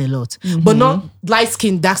dating a lot, but not light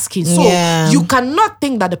skin, dark skin. So you cannot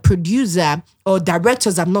think that the producer or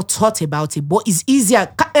directors have not thought about it, but it's easier.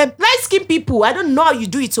 Light skin people, I don't know how you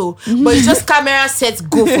do it, but it's just camera sets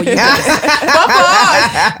go for you guys. But for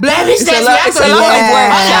us, blemishes, we have to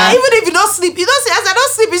work. Even if you don't sleep, you don't see as I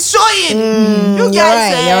don't sleep, it's showing. You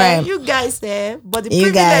guys, you guys there, but the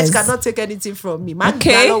privilege cannot take anything from me.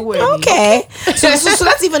 Okay. So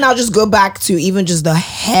let's even now just go back to even just the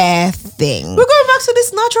hair thing. We're going back to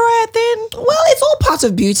this natural hair thing. Well, it's all part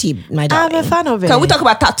of beauty, my darling. I'm a fan of it. Can we talk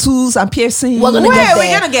about tattoos and piercing? We're gonna get there.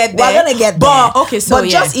 We're gonna get there. But okay, so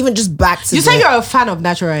just back to you say you're a fan of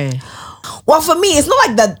natural hair. Well, for me, it's not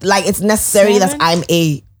like that. Like it's necessary that I'm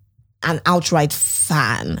an outright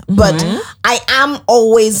fan, but I am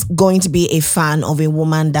always going to be a fan of a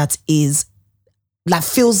woman that feels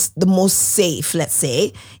the most safe, let's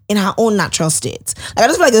say, in her own natural state. Like I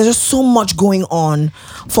just feel like there's just so much going on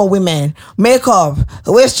for women. Makeup,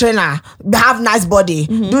 waist trainer, have nice body,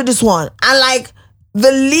 do this one. And like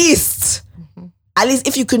the least at least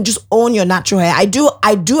if you can just own your natural hair. I do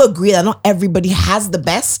agree that not everybody has the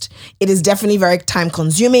best. It is definitely very time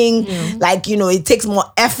consuming. Like, it takes more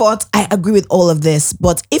effort. I agree with all of this.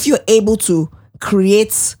 But if you're able to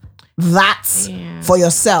create that for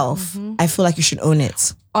yourself, I feel like you should own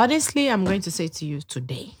it. Honestly, I'm going to say to you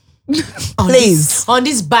today. Please. On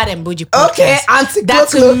this Bad and Bougie podcast. Okay, that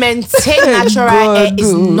to maintain natural hair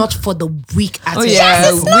is not for the weak at all.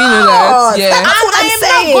 Yes, it's we know that. Yeah. That's what I'm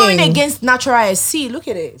saying. I am not going against natural hair. See, look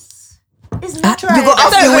at this. It's natural You hair. go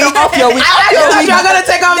off the wig. Off your wig. You're going to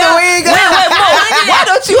take off the wig. Wait, why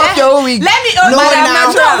don't you off your wig? Let me.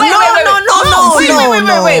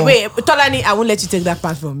 No. Wait. Tolani, I won't let you take that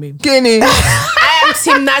part from me. Kenny. I am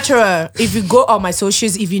team natural. If you go on my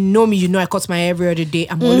socials, if you know me, you know I cut my hair every other day.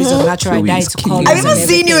 I'm always on natural. I dye to colors. I've even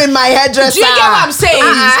seen you in my hairdresser. Do you get what I'm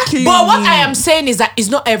saying? But what I am saying is that it's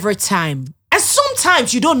not every time. And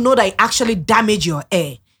sometimes you don't know that it actually damage your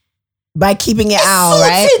hair. By keeping it out,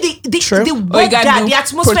 right? The weather, the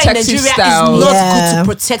atmosphere in Nigeria style. is not good to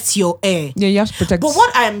protect your hair. Yeah, you have to protect. But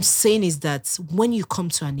what I am saying is that when you come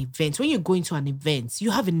to an event, when you're going to an event,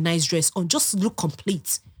 you have a nice dress on, just look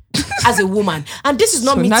complete as a woman. And this is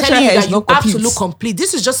not me telling you that you have to look complete.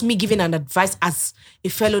 This is just me giving an advice as a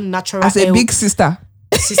fellow natural as a big sister.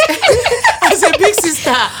 As a big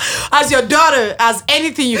sister, as your daughter, as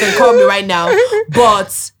anything you can call me right now.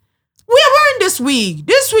 But we are wearing this wig.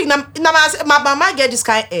 This wig, my mama get this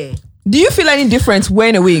kind of hair. Do you feel any difference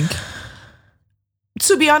wearing a wig?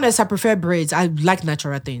 To be honest, I prefer braids. I like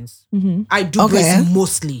natural things. I do braids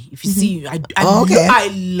mostly. If you see,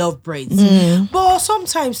 I love braids. But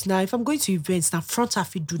sometimes now, if I'm going to events, now front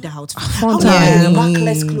half you do the outfit.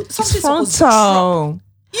 Backless clothes. Something's supposed to drop.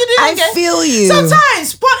 I feel you.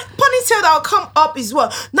 Sometimes ponytail that will come up as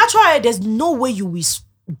well. Natural hair, there's no way you will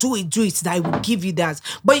do it that I will give you that.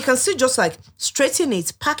 But you can still just like straighten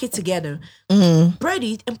it, pack it together, braid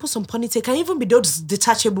it, and put some ponytail. Can even be those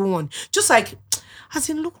detachable one. Just like, as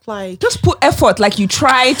it look like. Just put effort, like you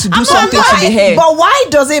try to do something to the hair. But why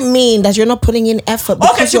does it mean that you're not putting in effort?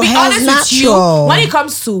 Because your hair is natural. When it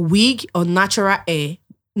comes to wig or natural hair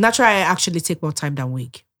actually take more time than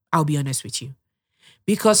wig. I'll be honest with you.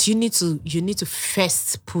 Because you need to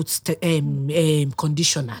first put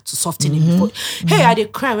conditioner to soften it before. Hey, I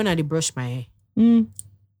did cry when I did brush my hair.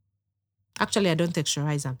 Actually, I don't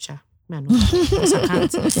texturize them, sure. Man, because I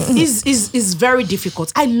can't. It's very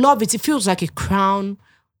difficult. I love it. It feels like a crown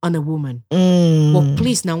on a woman. But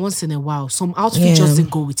please, now once in a while, some outfit just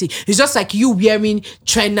didn't go with it. It's just like you wearing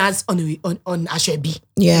trainers on Ashwebi.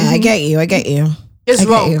 Yeah, I get you. It's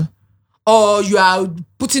wrong. Or you are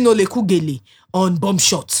putting Olekugele on bomb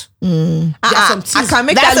shot. I can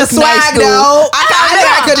make that's that look swag, nice though.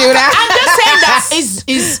 I could do that. I'm just saying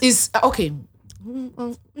that is okay.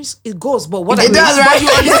 It goes, but what it does, right? But you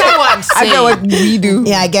understand what I'm saying? I get what we do.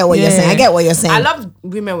 Yeah, I get what you're saying. I love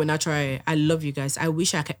women with natural hair. I love you guys. I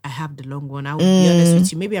wish I have the long one. I will be honest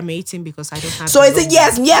with you. Maybe I'm 18 because I don't have. So is it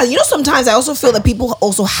yes? You know, sometimes I also feel that people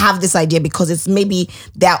also have this idea because it's maybe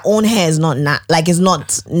their own hair is not it's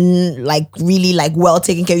not like really like well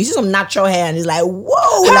taken care of. You see some natural hair and it's like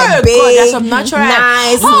whoa, like big, God, there's some natural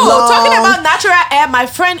nice. Hair. Long. Talking about natural hair, my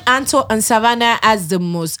friend Anto and Savannah has the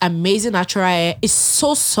most amazing natural hair. It's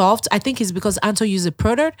so soft. I think it's because Anto used a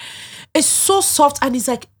product. It's so soft and it's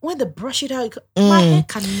like when they brush it out, my hair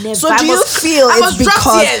can never. So do you feel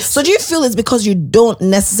it's because you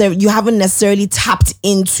haven't necessarily tapped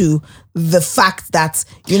into the fact that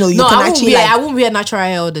you can actually I won't wear natural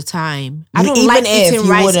hair all the time. I don't like eating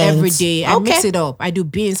rice every day. I mix it up. I do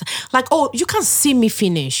beans. Like, you can't see me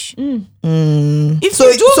finish. If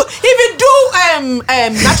you do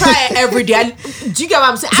natural hair every day, do you get what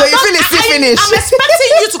I'm saying? So you feel it's finish. I'm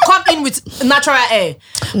expecting you to come in with natural hair.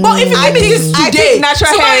 But if you give me this today,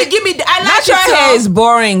 natural hair, give me natural hair is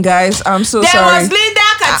boring, guys. I'm so sorry. There was Linda,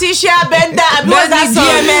 Katisha, Benda, and what was that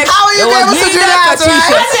song? How are you able to do that?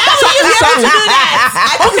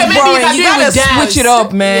 Okay, maybe you gotta switch it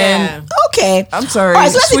up, man. Okay, I'm sorry. All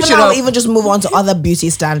right, so let's even just move on to other beauty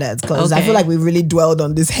standards because I feel like we really dwelled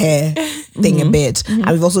on this hair thing a bit, and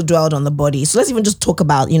we've also dwelled on the body. So let's even just talk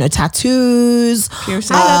about tattoos,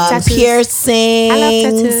 piercings. I love tattoos.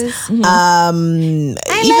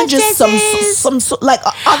 Even just some like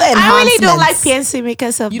other enhancements. I really don't like piercing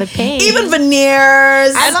because of the pain. Even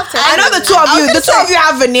veneers. I love tattoos. I know the two of you. The two of you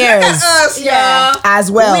have veneers. As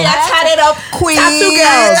well. We are tatted up queens. Tattoo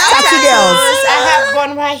girls. I have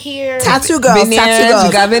one right here. Tattoo girls. Veneers,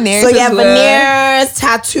 you got veneers. So you have veneers,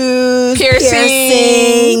 tattoos,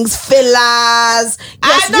 piercings, fillers.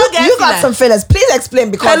 Yes, you got some fillers. Please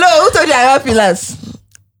explain because hello, who told you I have fillers?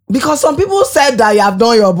 Because some people said that you have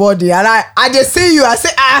done your body, and I just see you. I say,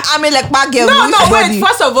 I mean, like bad girl. No, wait.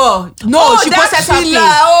 First of all, she posted something.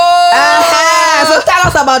 So tell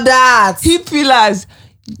us about that. Hip fillers.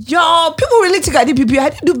 Yo, people really think I did BBL. I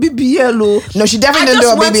didn't do BBL. No, she definitely didn't do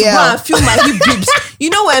a BBL. I just went to go and feel my hip dips. You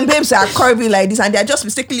know when babes are curvy like this and they're just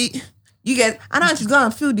mistakenly, you get, and now she's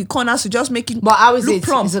going to feel the corners to just make it. But how is it?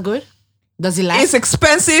 Plump. Is it good? Does it last? It's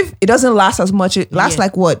expensive. It doesn't last as much. It lasts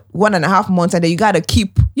like what? 1.5 months, and then you gotta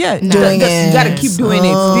keep doing it. You gotta keep doing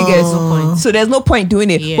it. Biggest. No point. So there's no point doing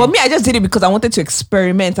it. Yeah. But me, I just did it because I wanted to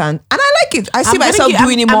experiment, and I like it. I see myself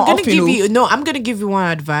doing it more often. I'm gonna give you one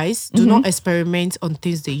advice. Do not experiment on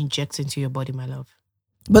things they inject into your body, my love.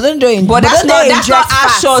 But then doing, but that's not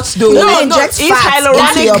ass shots though. It's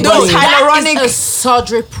hyaluronic. It's a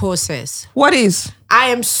surgery process. What is? I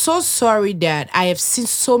am so sorry that I have seen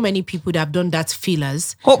so many people that have done that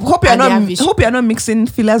fillers. Hope you're not mixing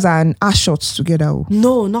fillers and ass shots together.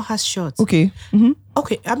 No, not ass shots. Okay.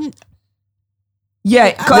 Okay.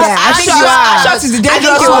 Yeah, because I think you are. Ass shots is the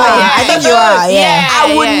dangerous one. I think you are. Yeah.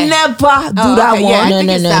 I would never do that one.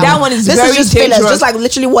 No. That one is this very is just dangerous. fillers, just like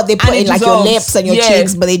literally what they put And in it like your dissolves. lips and your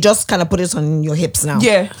cheeks, but they just kind of put it on your hips now.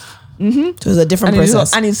 Yeah. So it's a different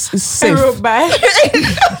process. And it's safe.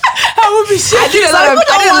 I would be sure. I did a lot of.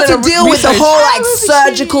 People don't want to deal with the whole like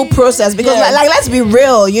surgical process because like let's be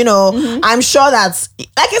real, you know. I'm sure that's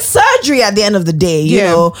like it's surgery at the end of the day. You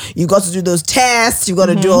know, you got to do those tests. You got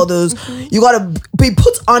to do all those. You got to be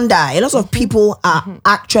put under. A lot of people are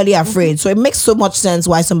actually afraid, so it makes so much sense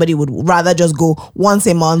why somebody would rather just go once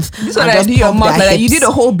a month. This one I do your mouth like you did a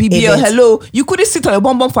whole BBL. Hello, you couldn't sit on your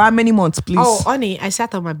bum for how many months, please? Oh, honey, I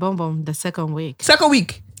sat on my bum the second week. Second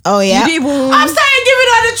week. Oh yeah. You didn't even... I'm starting giving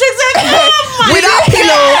all the tricks without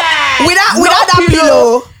pillow. Without that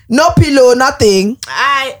pillow. No pillow, nothing.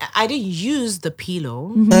 I didn't use the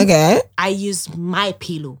pillow. Okay. I used my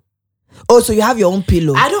pillow. Oh, so you have your own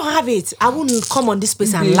pillow? I don't have it. I wouldn't come on this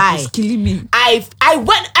place and lie. It's killing me. I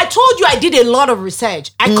told you I did a lot of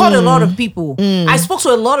research. I called a lot of people. I spoke to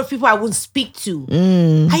a lot of people I wouldn't speak to.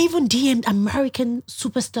 I even DM'd American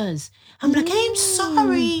superstars. I'm like, I'm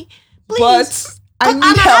sorry. Please. But I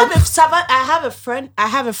need help. I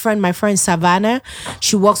have a friend, my friend Savannah.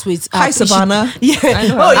 She works with Hi Savannah.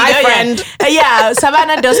 Hi friend. Yeah,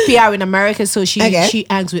 Savannah does PR in America, so she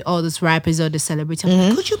hangs with all those rappers, all the celebrities. I'm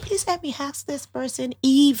like, could you please let me ask this person,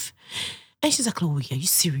 Eve? And she's like, Khloe, are you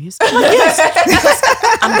serious? I'm like, yes. Because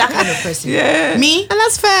I'm that kind of person. Yeah. Me? And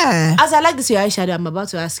that's fair. As I like this your eyeshadow, I'm about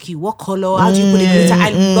to ask you, what color? How do you put it? I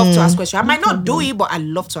love to ask questions. I might not do it, but I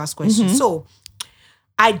love to ask questions. So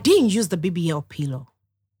I didn't use the BBL pillow.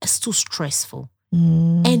 It's too stressful.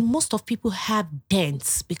 And most of people have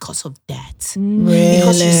dents because of that. Really?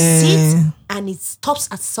 Because you sit and it stops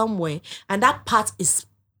at somewhere and that part is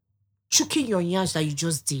choking your yams that you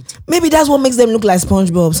just did. Maybe that's what makes them look like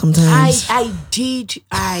SpongeBob sometimes. I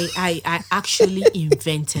actually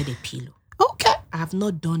invented a pillow. Okay. I have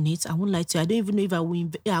not done it. I won't lie to you. I don't even know if I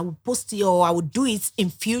will post it or I will do it in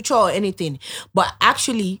future or anything. But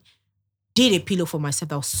actually did a pillow for myself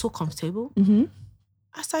that was so comfortable.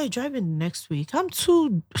 I started driving next week. I'm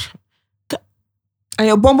too... And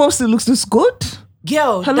your bum still looks this good?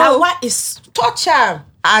 Girl, hello? that one is torture.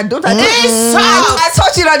 I don't... I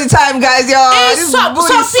touch it all the time, guys, Some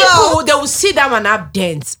people, they will sit down and have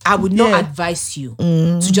dents. I would not advise you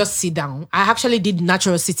to just sit down. I actually did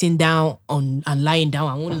natural sitting down and lying down.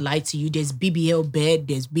 I won't lie to you. There's BBL bed.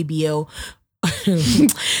 There's BBL...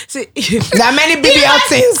 See, there are many BBL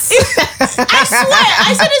things. I swear,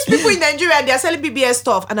 I saw these people in Nigeria, they are selling BBL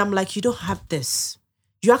stuff, and I'm like, you don't have this.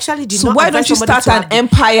 You actually did not. So why don't you start an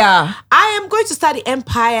empire? I am going to start the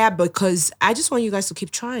empire because I just want you guys to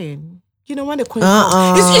keep trying. You know when the queen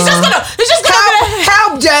comes, it's just gonna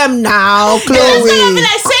help them now, Khloe. It's gonna be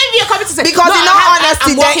like save your coming to say because in all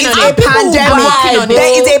honesty, there is a pandemic.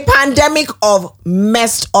 There is a pandemic of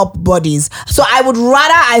messed up bodies. So I would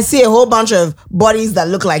rather I see a whole bunch of bodies that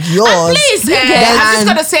look like yours. Please, I'm just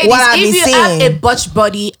gonna say this: if you have a butch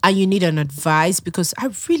body and you need an advice, because I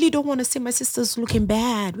really don't want to see my sisters looking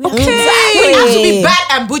bad. We have to be bad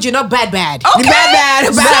and bougie, not bad. Okay. Bad.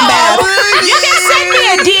 You can send me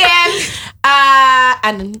a DM.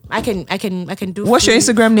 And I can do. What's your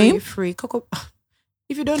Instagram name? Free Coco.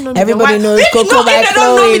 If you don't know me, everybody knows KokobyKhloe. If they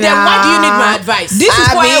don't know me, then why do you need my advice? This is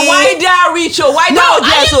for a wider reach.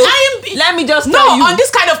 I am Let me just tell you. on this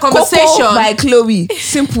kind of conversation. KokobyKhloe.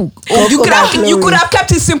 Simple. You could have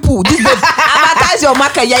kept it simple. This advertise your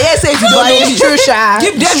market. Yeah, say if you don't know It's true, Sha.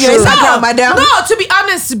 give them your Instagram, madam. No, to be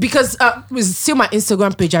honest, because it's still my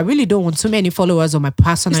Instagram page. I really don't want too many followers on my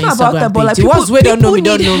personal It's not Instagram about that, but page. like The ones who don't know me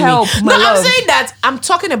people don't know need help, me. my No, I'm love. saying that I'm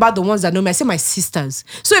talking about the ones that know me. I say my sisters.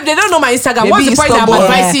 So if they don't know my Instagram, Maybe what's the it's point that I'm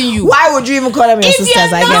stubborn. advising you? Why would you even call them your If sisters?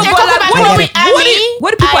 you're I not get it.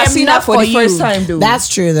 What do people I are am seeing not that for the for first you. time, though? That's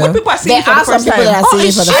true, though. What people are seeing There for the are some first people time. that are seeing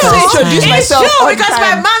it for the I first say time. introduce It's myself true all the because time.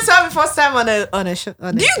 my man saw me first time on a show.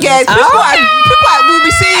 Do you get people will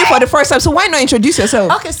be seeing you for the first time? So why not introduce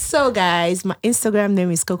yourself? Okay, so guys, my Instagram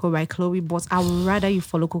name is KokobyKhloe, but I would rather you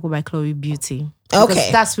follow KokobyKhloe Beauty. Because Okay.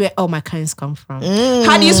 that's where all my clients come from.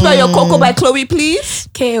 How do you spell your KokobyKhloe, please?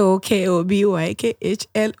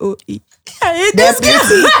 KokobyKhloe. They're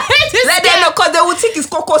beauty. Let them know because they will think it's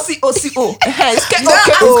Coco C-O-C-O. Okay.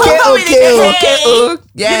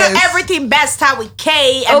 Yes. You know, everything best start with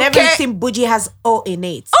K and Okay. everything bougie has O in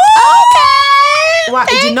it. Okay. Well,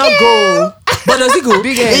 it did not go. But does it go?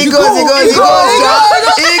 He goes.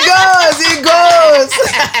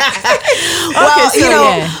 Well, so, you know,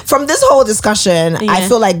 yeah. from this whole discussion, I Yeah.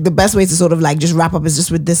 feel like the best way to sort of like just wrap up is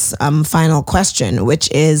just with this final question, which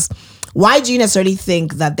is, why do you necessarily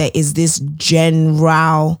think that there is this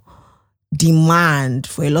general demand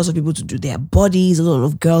for a lot of people to do their bodies, a lot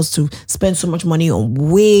of girls to spend so much money on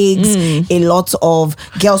wigs, a lot of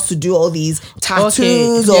girls to do all these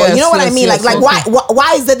tattoos, or Yes, you know what I yes, mean? yes, Like okay.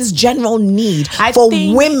 why is there this general need I for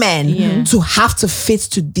think- women to have to fit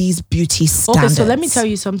to these beauty standards? Okay, so let me tell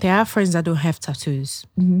you something. I have friends that don't have tattoos.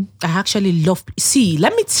 I actually love. See,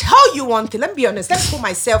 let me tell you one thing. Let me be honest. Let's put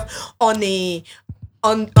myself on a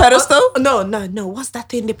Pedestal? No. What's that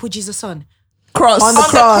thing they put Jesus on? Cross. On the On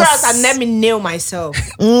cross. the cross, and let me nail myself.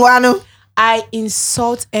 Mwanu. I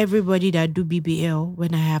insult everybody that do BBL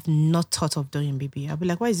when I have not thought of doing BBL. I'll be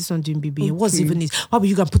like, why is this one doing BBL? What's even this? Why would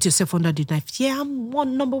you gonna put yourself under the knife? Yeah, I'm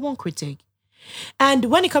number one critic. And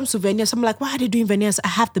when it comes to veneers, I'm like, why are they doing veneers? I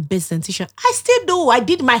have the best dentition. I still do. I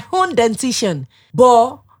did my own dentition.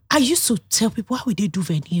 But I used to tell people, why would they do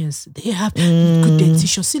veneers? They have good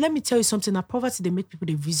dentition. See, let me tell you something. At poverty, they make people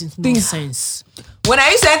the reasons nonsense. When I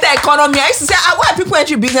used to enter economy, I used to say, why are people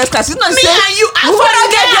entering business class? It's not the Me same. and you, we will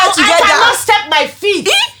not get there I together. cannot step my feet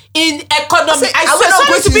in economy. Say, I are we swear, not sorry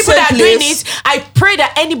going to to the people same that are doing place? it. I pray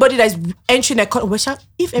that anybody that is entering economy,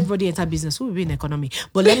 if everybody enter business, who will be in economy?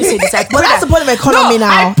 But let me say this. I pray But that's that, the point of economy no,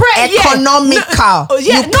 now. I pray, Economical. No,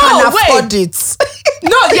 yeah, you can afford it.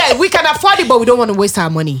 No, yeah, we can afford it, but we don't want to waste our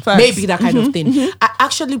money. Facts. Maybe that kind of thing. I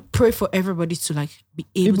actually pray for everybody to like be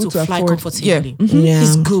able to fly afford. comfortably. Yeah. Yeah.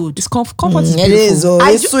 It's good. It's comfort is It beautiful. is. Oh,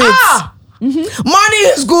 it's sweet. Money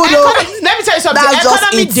is good. Let me tell you something. That's just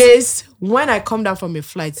Economy it. days, when I come down from a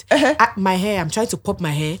flight, my hair, I'm trying to pop my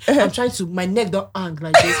hair. I'm trying to, my neck don't hang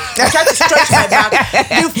like this. I'm trying to stretch my back.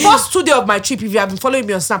 The first 2 days of my trip, if you have been following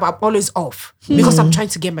me on Snap, I'm always off because I'm trying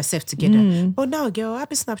to get myself together. But now, girl, I've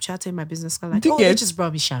been Snapchatting my business card like, Ticket. you just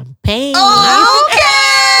brought me champagne. Okay.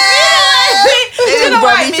 You know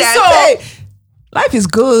what I mean? So, Life is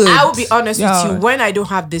good. I will be honest Yeah. with you. When I don't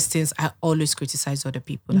have these things, I always criticize other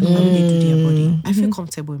people. Like, how do they do their body? I feel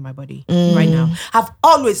comfortable in my body right now. I've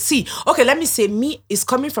always let me say, me is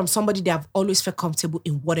coming from somebody that I've always felt comfortable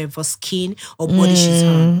in whatever skin or body she's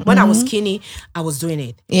on. When I was skinny, I was doing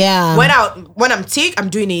it. Yeah. When I'm thick, I'm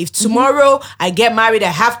doing it. If tomorrow I get married, I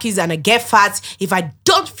have kids, and I get fat, if I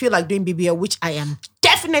don't feel like doing BBL, which I am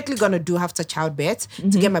definitely gonna do after childbirth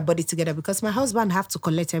to get my body together, because my husband have to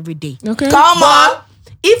collect every day. Okay. Come on.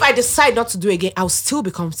 If I decide not to do it again, I'll still be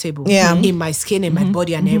comfortable in my skin, in my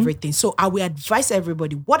body, and everything. So I will advise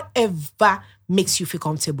everybody, whatever makes you feel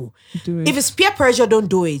comfortable. Do it. If it's peer pressure, don't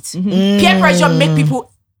do it. Peer pressure make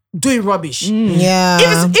people doing rubbish. Yeah.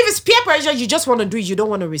 If it's peer pressure, you just want to do it. You don't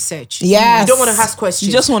want to research. Yes. You don't want to ask questions.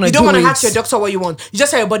 You just wanna You don't do want to it. ask your doctor what you want. You just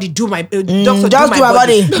tell your body, do my doctor, just do my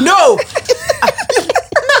body. body. No.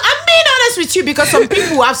 I'm being honest with you, because some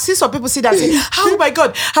people, I've seen some people say that, say, oh my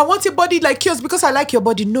God, I want a body like yours because I like your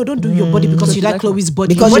body. No, don't do your body because you like Chloe's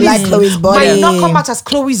body. Because you Body like Chloe's body. might not come out as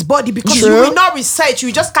Chloe's body because True. you will not research.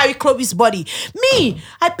 You just carry Chloe's body. Me,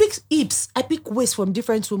 I pick hips, I pick waist from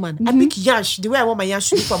different women. I pick yash the way I want my yash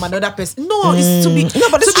to be from another person. No, it's to be. No,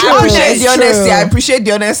 but it's to be true. I appreciate honest. the honesty. I appreciate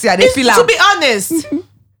the honesty. I feel To like be honest,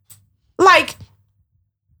 like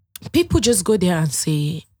people just go there and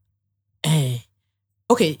say,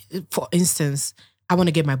 okay, for instance, I want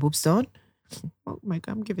to get my boobs done. Oh my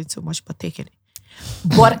God, I'm giving too much, but taking it.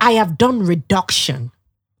 But I have done reduction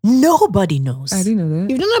Nobody knows. I didn't know that.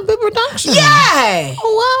 You've done a big reduction. Yeah.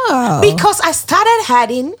 Oh, wow. Because I started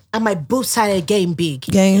hiding and my boobs started getting big.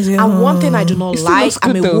 Getting- And one thing I do not It still like, looks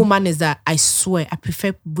I'm good a though. woman, is that I swear I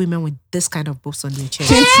prefer women with this kind of boobs on their chest.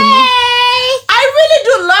 Hey! I really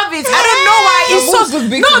do love it. I don't know why. Your It's boobs so look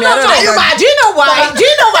big no, to me. no, I don't no. like that. Do you know why? Do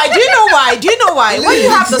you know why? Do you know why? Do you know why? When you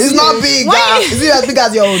have the It's not big. When Is it as big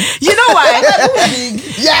as your own? you know why?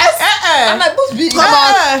 Yes. I'm like, boobs big. Come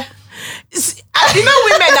on. You know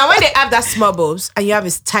women now when they have that small boobs and you have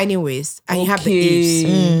this tiny waist and you have the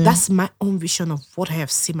hips, that's my own vision of what I have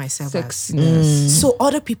seen myself as. Sexiness. So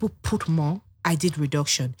other people put more. I did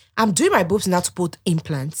reduction. I'm doing my boobs now to put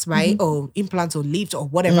implants, right? Or implants or lift or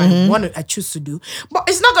whatever I choose to do. But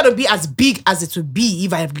it's not gonna be as big as it would be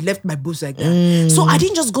if I had left my boobs like that. So I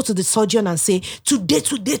didn't just go to the surgeon and say, today,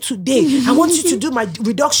 I want you to do my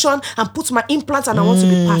reduction and put my implants and I want to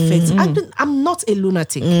be perfect. I'm not a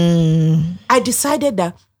lunatic. I decided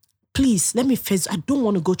that please let me first. I don't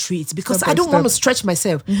want to go through it because I don't want to stretch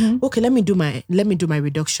myself. Okay, let me do my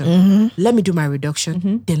reduction. Let me do my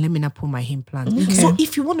reduction. Then let me not put my implant. So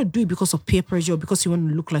if you want to do it because of peer pressure, or because you want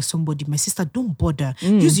to look like somebody, my sister, don't bother.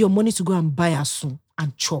 Use your money to go and buy a soon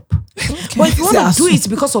and chop. But if you want to do it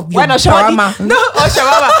because of your Why not body, shawarma? no,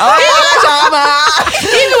 shawarma.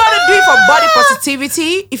 If you want to do it for body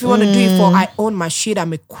positivity, if you want to do it for I own my shit,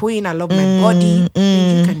 I'm a queen, I love my body,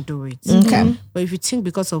 then you can do it. Okay. But if you think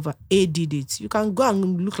because of A did it, you can go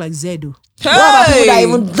and look like Zedo. What about people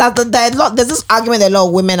that even there's this argument that a lot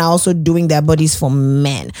of women are also doing their bodies for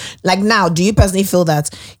men. Like now, do you personally feel that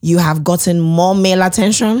you have gotten more male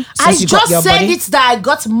attention since I you got just your said body? it that I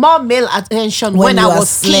got more male attention when I you were was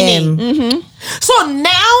skinny. So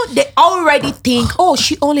now they already think, oh,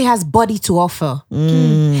 she only has body to offer.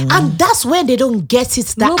 And that's when they don't get it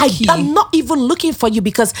that Low-key. I'm not even looking for you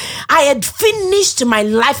because I had finished my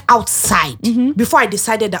life outside before I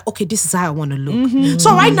decided that, okay, this is how I want to look.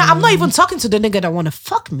 So right now, I'm not even talking to the nigga that want to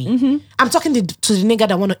fuck me. I'm talking to the nigga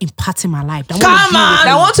that want to impart in my life. That wanna Come be with on,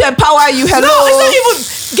 me. I want to empower you. Hello. No, it's not even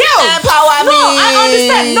girl. Empower No, me. I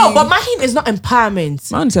understand. No, but mine is not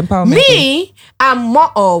empowerment. Mine's empowerment. Me, I'm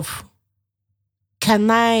more of, can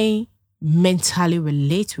I mentally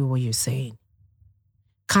relate with what you're saying?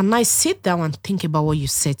 Can I sit down and think about what you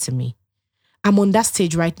said to me? I'm on that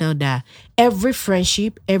stage right now that every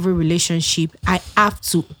friendship, every relationship, I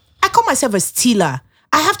call myself a stealer.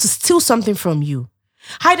 I have to steal something from you.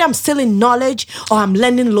 Either I'm stealing knowledge or I'm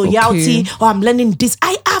learning loyalty or I'm learning this.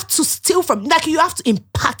 I have to steal from, like you have to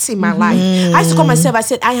impart in my life. I used to call myself, I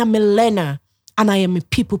said, I am a learner and I am a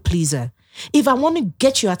people pleaser. If I want to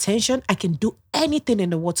get your attention, I can do anything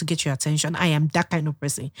in the world to get your attention. I am that kind of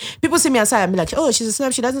person. People see me outside and be like, oh, she's a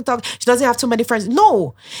snap, she doesn't talk, she doesn't have too many friends.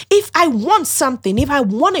 No. If I want something, if I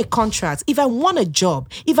want a contract, if I want a job,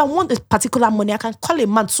 if I want a particular money, I can call a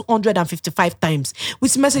man 255 times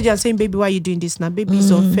with message and saying, baby, why are you doing this now? Baby,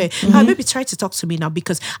 it's unfair. Baby, try to talk to me now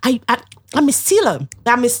because I'm a stealer.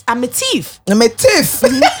 I'm a thief. I'm a thief.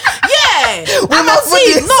 Yeah. I'm a must put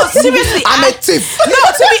thief. this- No, seriously. I'm a thief. No,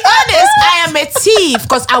 to be honest, I am a thief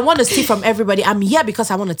because I want to steal from everybody. I'm here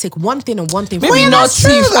because I want to take one thing and one thing from Maybe you. not that's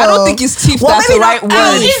true, thief. I don't though. think it's thief. Well, That's the maybe right not-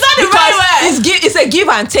 word. It's not the right word. It's a give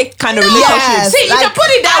and take kind of Yes. relationship. See, you can put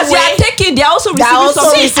it that As they way. are taking, they are also They're receiving also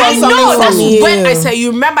something receiving I from something know. from That's you. when I said,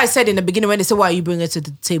 you remember I said in the beginning when they said, why are you bringing it to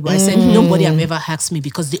the table? I said, nobody have ever asked me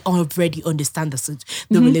because they already understand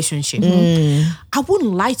the relationship. I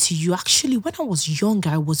wouldn't lie to you. Actually, when I was younger,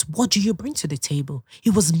 I was, what do you bring to the table?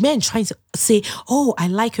 It was men trying to say, oh, I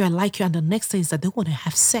like you. And the next thing is that they want to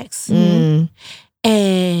have sex. And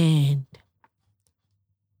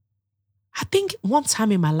I think one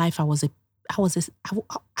time in my life,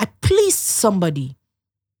 I pleased somebody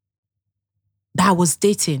that I was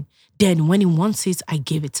dating. Then when he wants it, I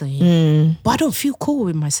give it to him. But I don't feel cool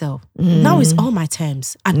with myself. Now it's all my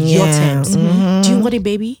terms and your terms. Do you want it,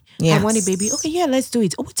 baby? I want it, baby. Okay, yeah, let's do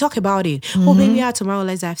it. Oh, we talk about it. Oh, baby, tomorrow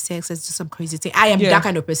let's have sex. Let's do some crazy thing. I am that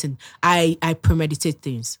kind of person. I premeditate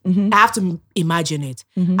things. I have to imagine it.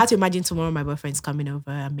 I have to imagine tomorrow my boyfriend's coming over.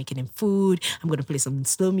 I'm making him food. I'm going to play some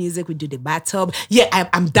slow music. We do the bathtub. Yeah,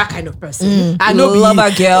 I'm that kind of person. I know. Love a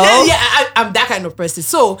girl. Yeah, I'm that kind of person.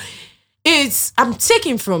 So I'm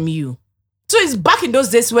taking from you. So it's back in those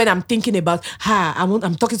days when I'm thinking about,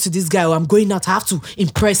 I'm talking to this guy or I'm going out, I have to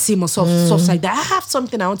impress him or stuff like that. I have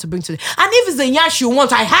something I want to bring to them. And if it's the yash you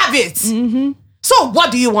want, I have it. So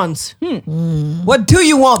what do you want? What do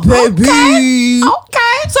you want, baby?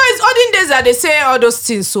 Okay. So it's olden days that they say all those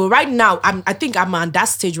things. So right now, I think I'm on that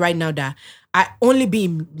stage right now that I only be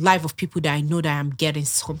in life of people that I know that I'm getting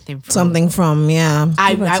something from. Yeah.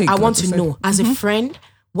 I want to know, as a friend,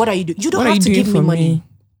 what are you doing? You don't have to give me money.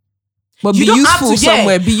 But You be don't useful have to,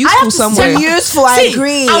 somewhere. Be I useful have to somewhere. Be useful, I See,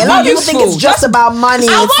 agree. I A lot want of people think useful. it's just about money.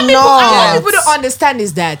 I It's want not. people to understand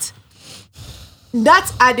is that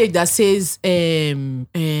adage that says they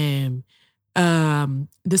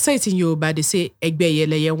say it in Yoruba, they say egbe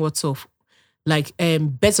yele what's off. Like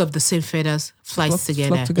birds of the same feathers flock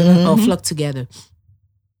together. Or flock together.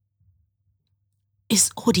 It's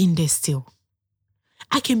all in there still.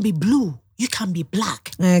 I can be blue, you can be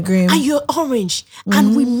black. I agree. And you're orange.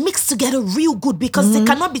 And we mix together real good because there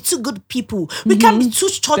cannot be two good people. We can't be two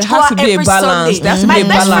church There has to goers be a every balance. Sunday. There has to My be a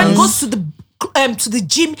best friend balance. goes to the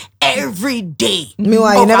gym every day.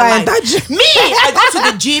 Meanwhile, you of never her enter life. gym. Me, I go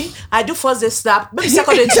to the gym, I do first day snap, maybe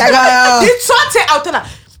second day Check out. the third day I'll tell her,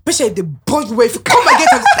 "Bitch, the boy way come again."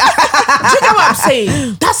 Do you get what I'm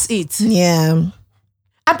saying? That's it. Yeah.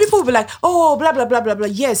 And people will be like, "Oh, blah, blah, blah, blah, blah."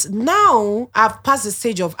 Yes, now I've passed the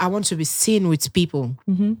stage of I want to be seen with people.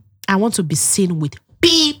 I want to be seen with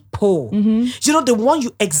people. You know, the one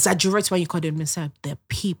you exaggerate when you call them yourself, they're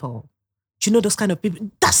people. You know, those kind of people.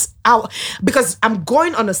 That's our, because I'm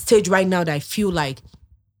going on a stage right now that I feel like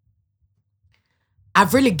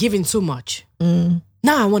I've really given too much. Now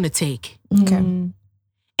I want to take. Okay.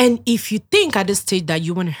 And if you think at this stage that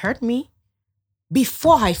you want to hurt me,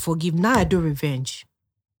 before I forgive, now I do revenge.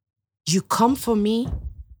 You come for me,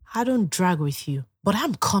 I don't drag with you, but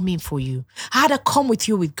I'm coming for you. I either come with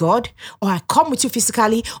you with God, or I come with you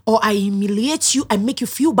physically, or I humiliate you and make you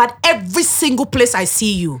feel bad every single place I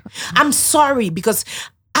see you. I'm sorry because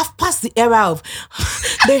I've passed the era of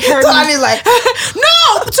they hurt me. Like,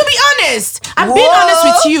 No, to be honest, I'm being honest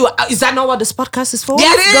with you. Is that not what this podcast is for?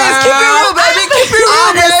 yes, It is. girl. Keep it real, baby. Keep it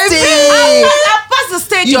real, baby. I passed the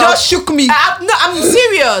stage. You of, just shook me. I'm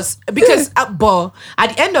serious because, but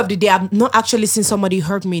at the end of the day, I've not actually seen somebody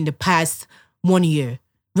hurt me in the past 1 year.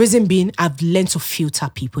 Reason being, I've learned to filter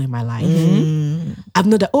people in my life. I've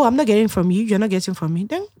known that, oh, I'm not getting from you, you're not getting from me.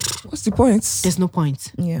 Then What's the point? there's no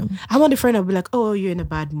point. Yeah. I want a friend that'll be like, oh, you're in a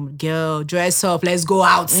bad mood. Girl, dress up, let's go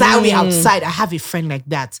outside. We outside. I have a friend like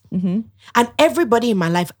that. And everybody in my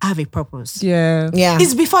life have a purpose. Yeah. Yeah.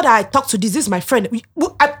 It's before that I talk to this is my friend.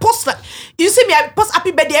 I post like, you see me, I post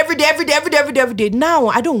happy birthday every day. Now,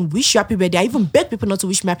 I don't wish you happy birthday. I even beg people not to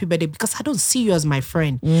wish me happy birthday because I don't see you as my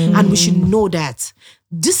friend. And we should know that.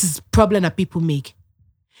 This is the problem that people make.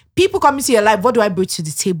 People come into your life, what do I bring to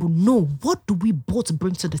the table? No, what do we both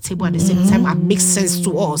bring to the table at the same time and makes sense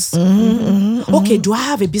to us? Okay, do I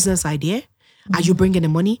have a business idea? Are you bringing the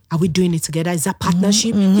money? Are we doing it together? Is that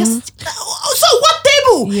partnership? Yes. So what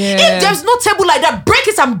table? Yeah. If there's no table like that, break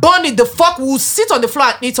it and burn it. The fuck will sit on the floor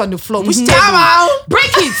and eat on the floor. Which table?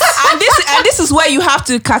 Break it. and this is where you have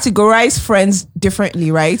to categorize friends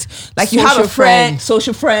differently, right? Like you have a Social friend.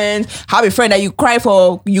 social friend, have a friend that you cry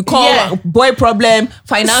for, you call Yeah. boy problem,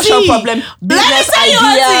 financial See, problem, let me business tell you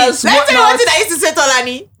one thing. ideas, Let me tell you one whatnot. thing I used to say to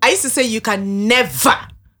Olani. I used to say, you can never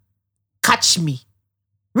catch me.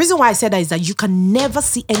 Reason why I said that is that you can never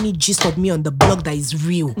see any gist of me on the blog that is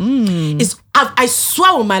real. I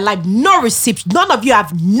swear on my life, no receipts. None of you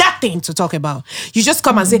have nothing to talk about. You just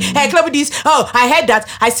come and say, hey, Khloe this. Oh, I heard that.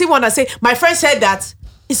 I see one that say, my friend said that.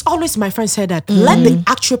 It's always my friend said that. Let the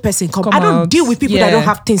actual person come. I don't out. deal with people that Yeah. don't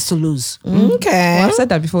have things to lose. Okay. I've said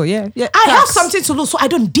that before, yeah. I have Facts. something to lose, so I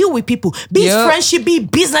don't deal with people. Be it Yep. friendship, be it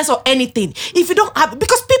business or anything. If you don't have,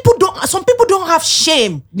 because some people don't have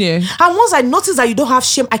shame. Yeah. And once I notice that you don't have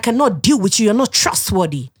shame, I cannot deal with you. You're not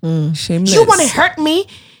trustworthy. Shameless. You want to hurt me?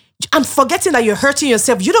 I'm forgetting that you're hurting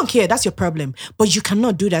yourself. You don't care. That's your problem. But you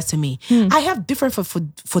cannot do that to me. I have different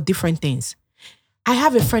for different things. I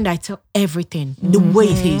have a friend I tell everything the way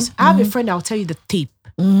it is. I have a friend that will tell you the tip.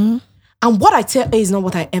 And what I tell A is not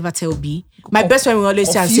what I ever tell B. My best friend will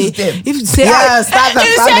always say and say, Confuse them. if you say, Yes, that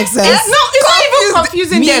makes sense. No, it's not even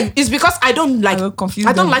confusing me. them. It's because I don't like. I will confuse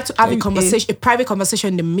I don't them. like to have a conversation, a private conversation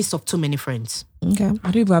in the midst of too many friends. Okay. I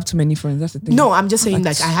don't even have too many friends. That's the thing. No, I'm just saying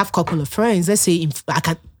like I have a couple of friends. Let's say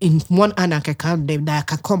in one hand I can count them that I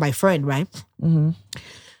can call my friend, right?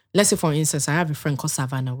 Let's say for instance, I have a friend called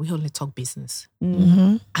Savannah. We only talk business,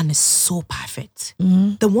 and it's so perfect.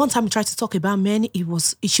 The one time we tried to talk about men, she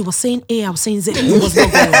was saying A, I was saying Z. It was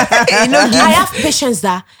not going. I have patience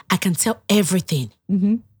that I can tell everything.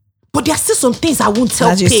 But there are still some things I won't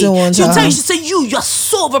tell That you Pay. still won't She'll tell tell her. you, she'll say, you're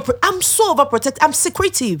so I'm so overprotected. I'm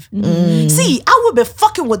secretive. See, I will be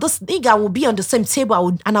fucking with this nigga. I will be on the same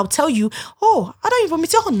table. I'll tell you, oh, I don't even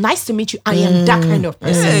meet you. Oh, nice to meet you. I am that kind of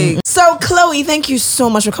person. Hey. So, Khloe, thank you so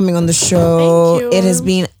much for coming on the show. Thank you. It has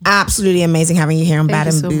been absolutely amazing having you here on Bad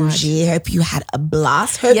Thank and you so Bougie. I hope you had a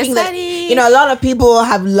blast. Hoping Yes, that, I did. you know, a lot of people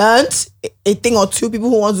have learned a thing or two. People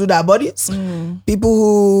who want to do their bodies,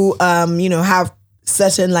 people who, you know, have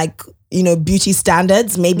certain like beauty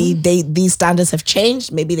standards. Maybe these standards have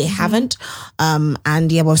changed. Maybe they haven't.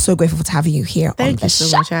 And yeah, we're so grateful to have you here on the show. Thank you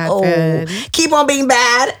so much, Alfred. Keep on being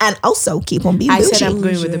bad and also keep on being bougie. I said I'm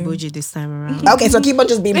going with the bougie this time around. Okay, so keep on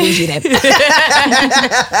just being bougie then.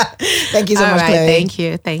 Thank you so much,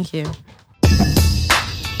 Khloe. Thank you.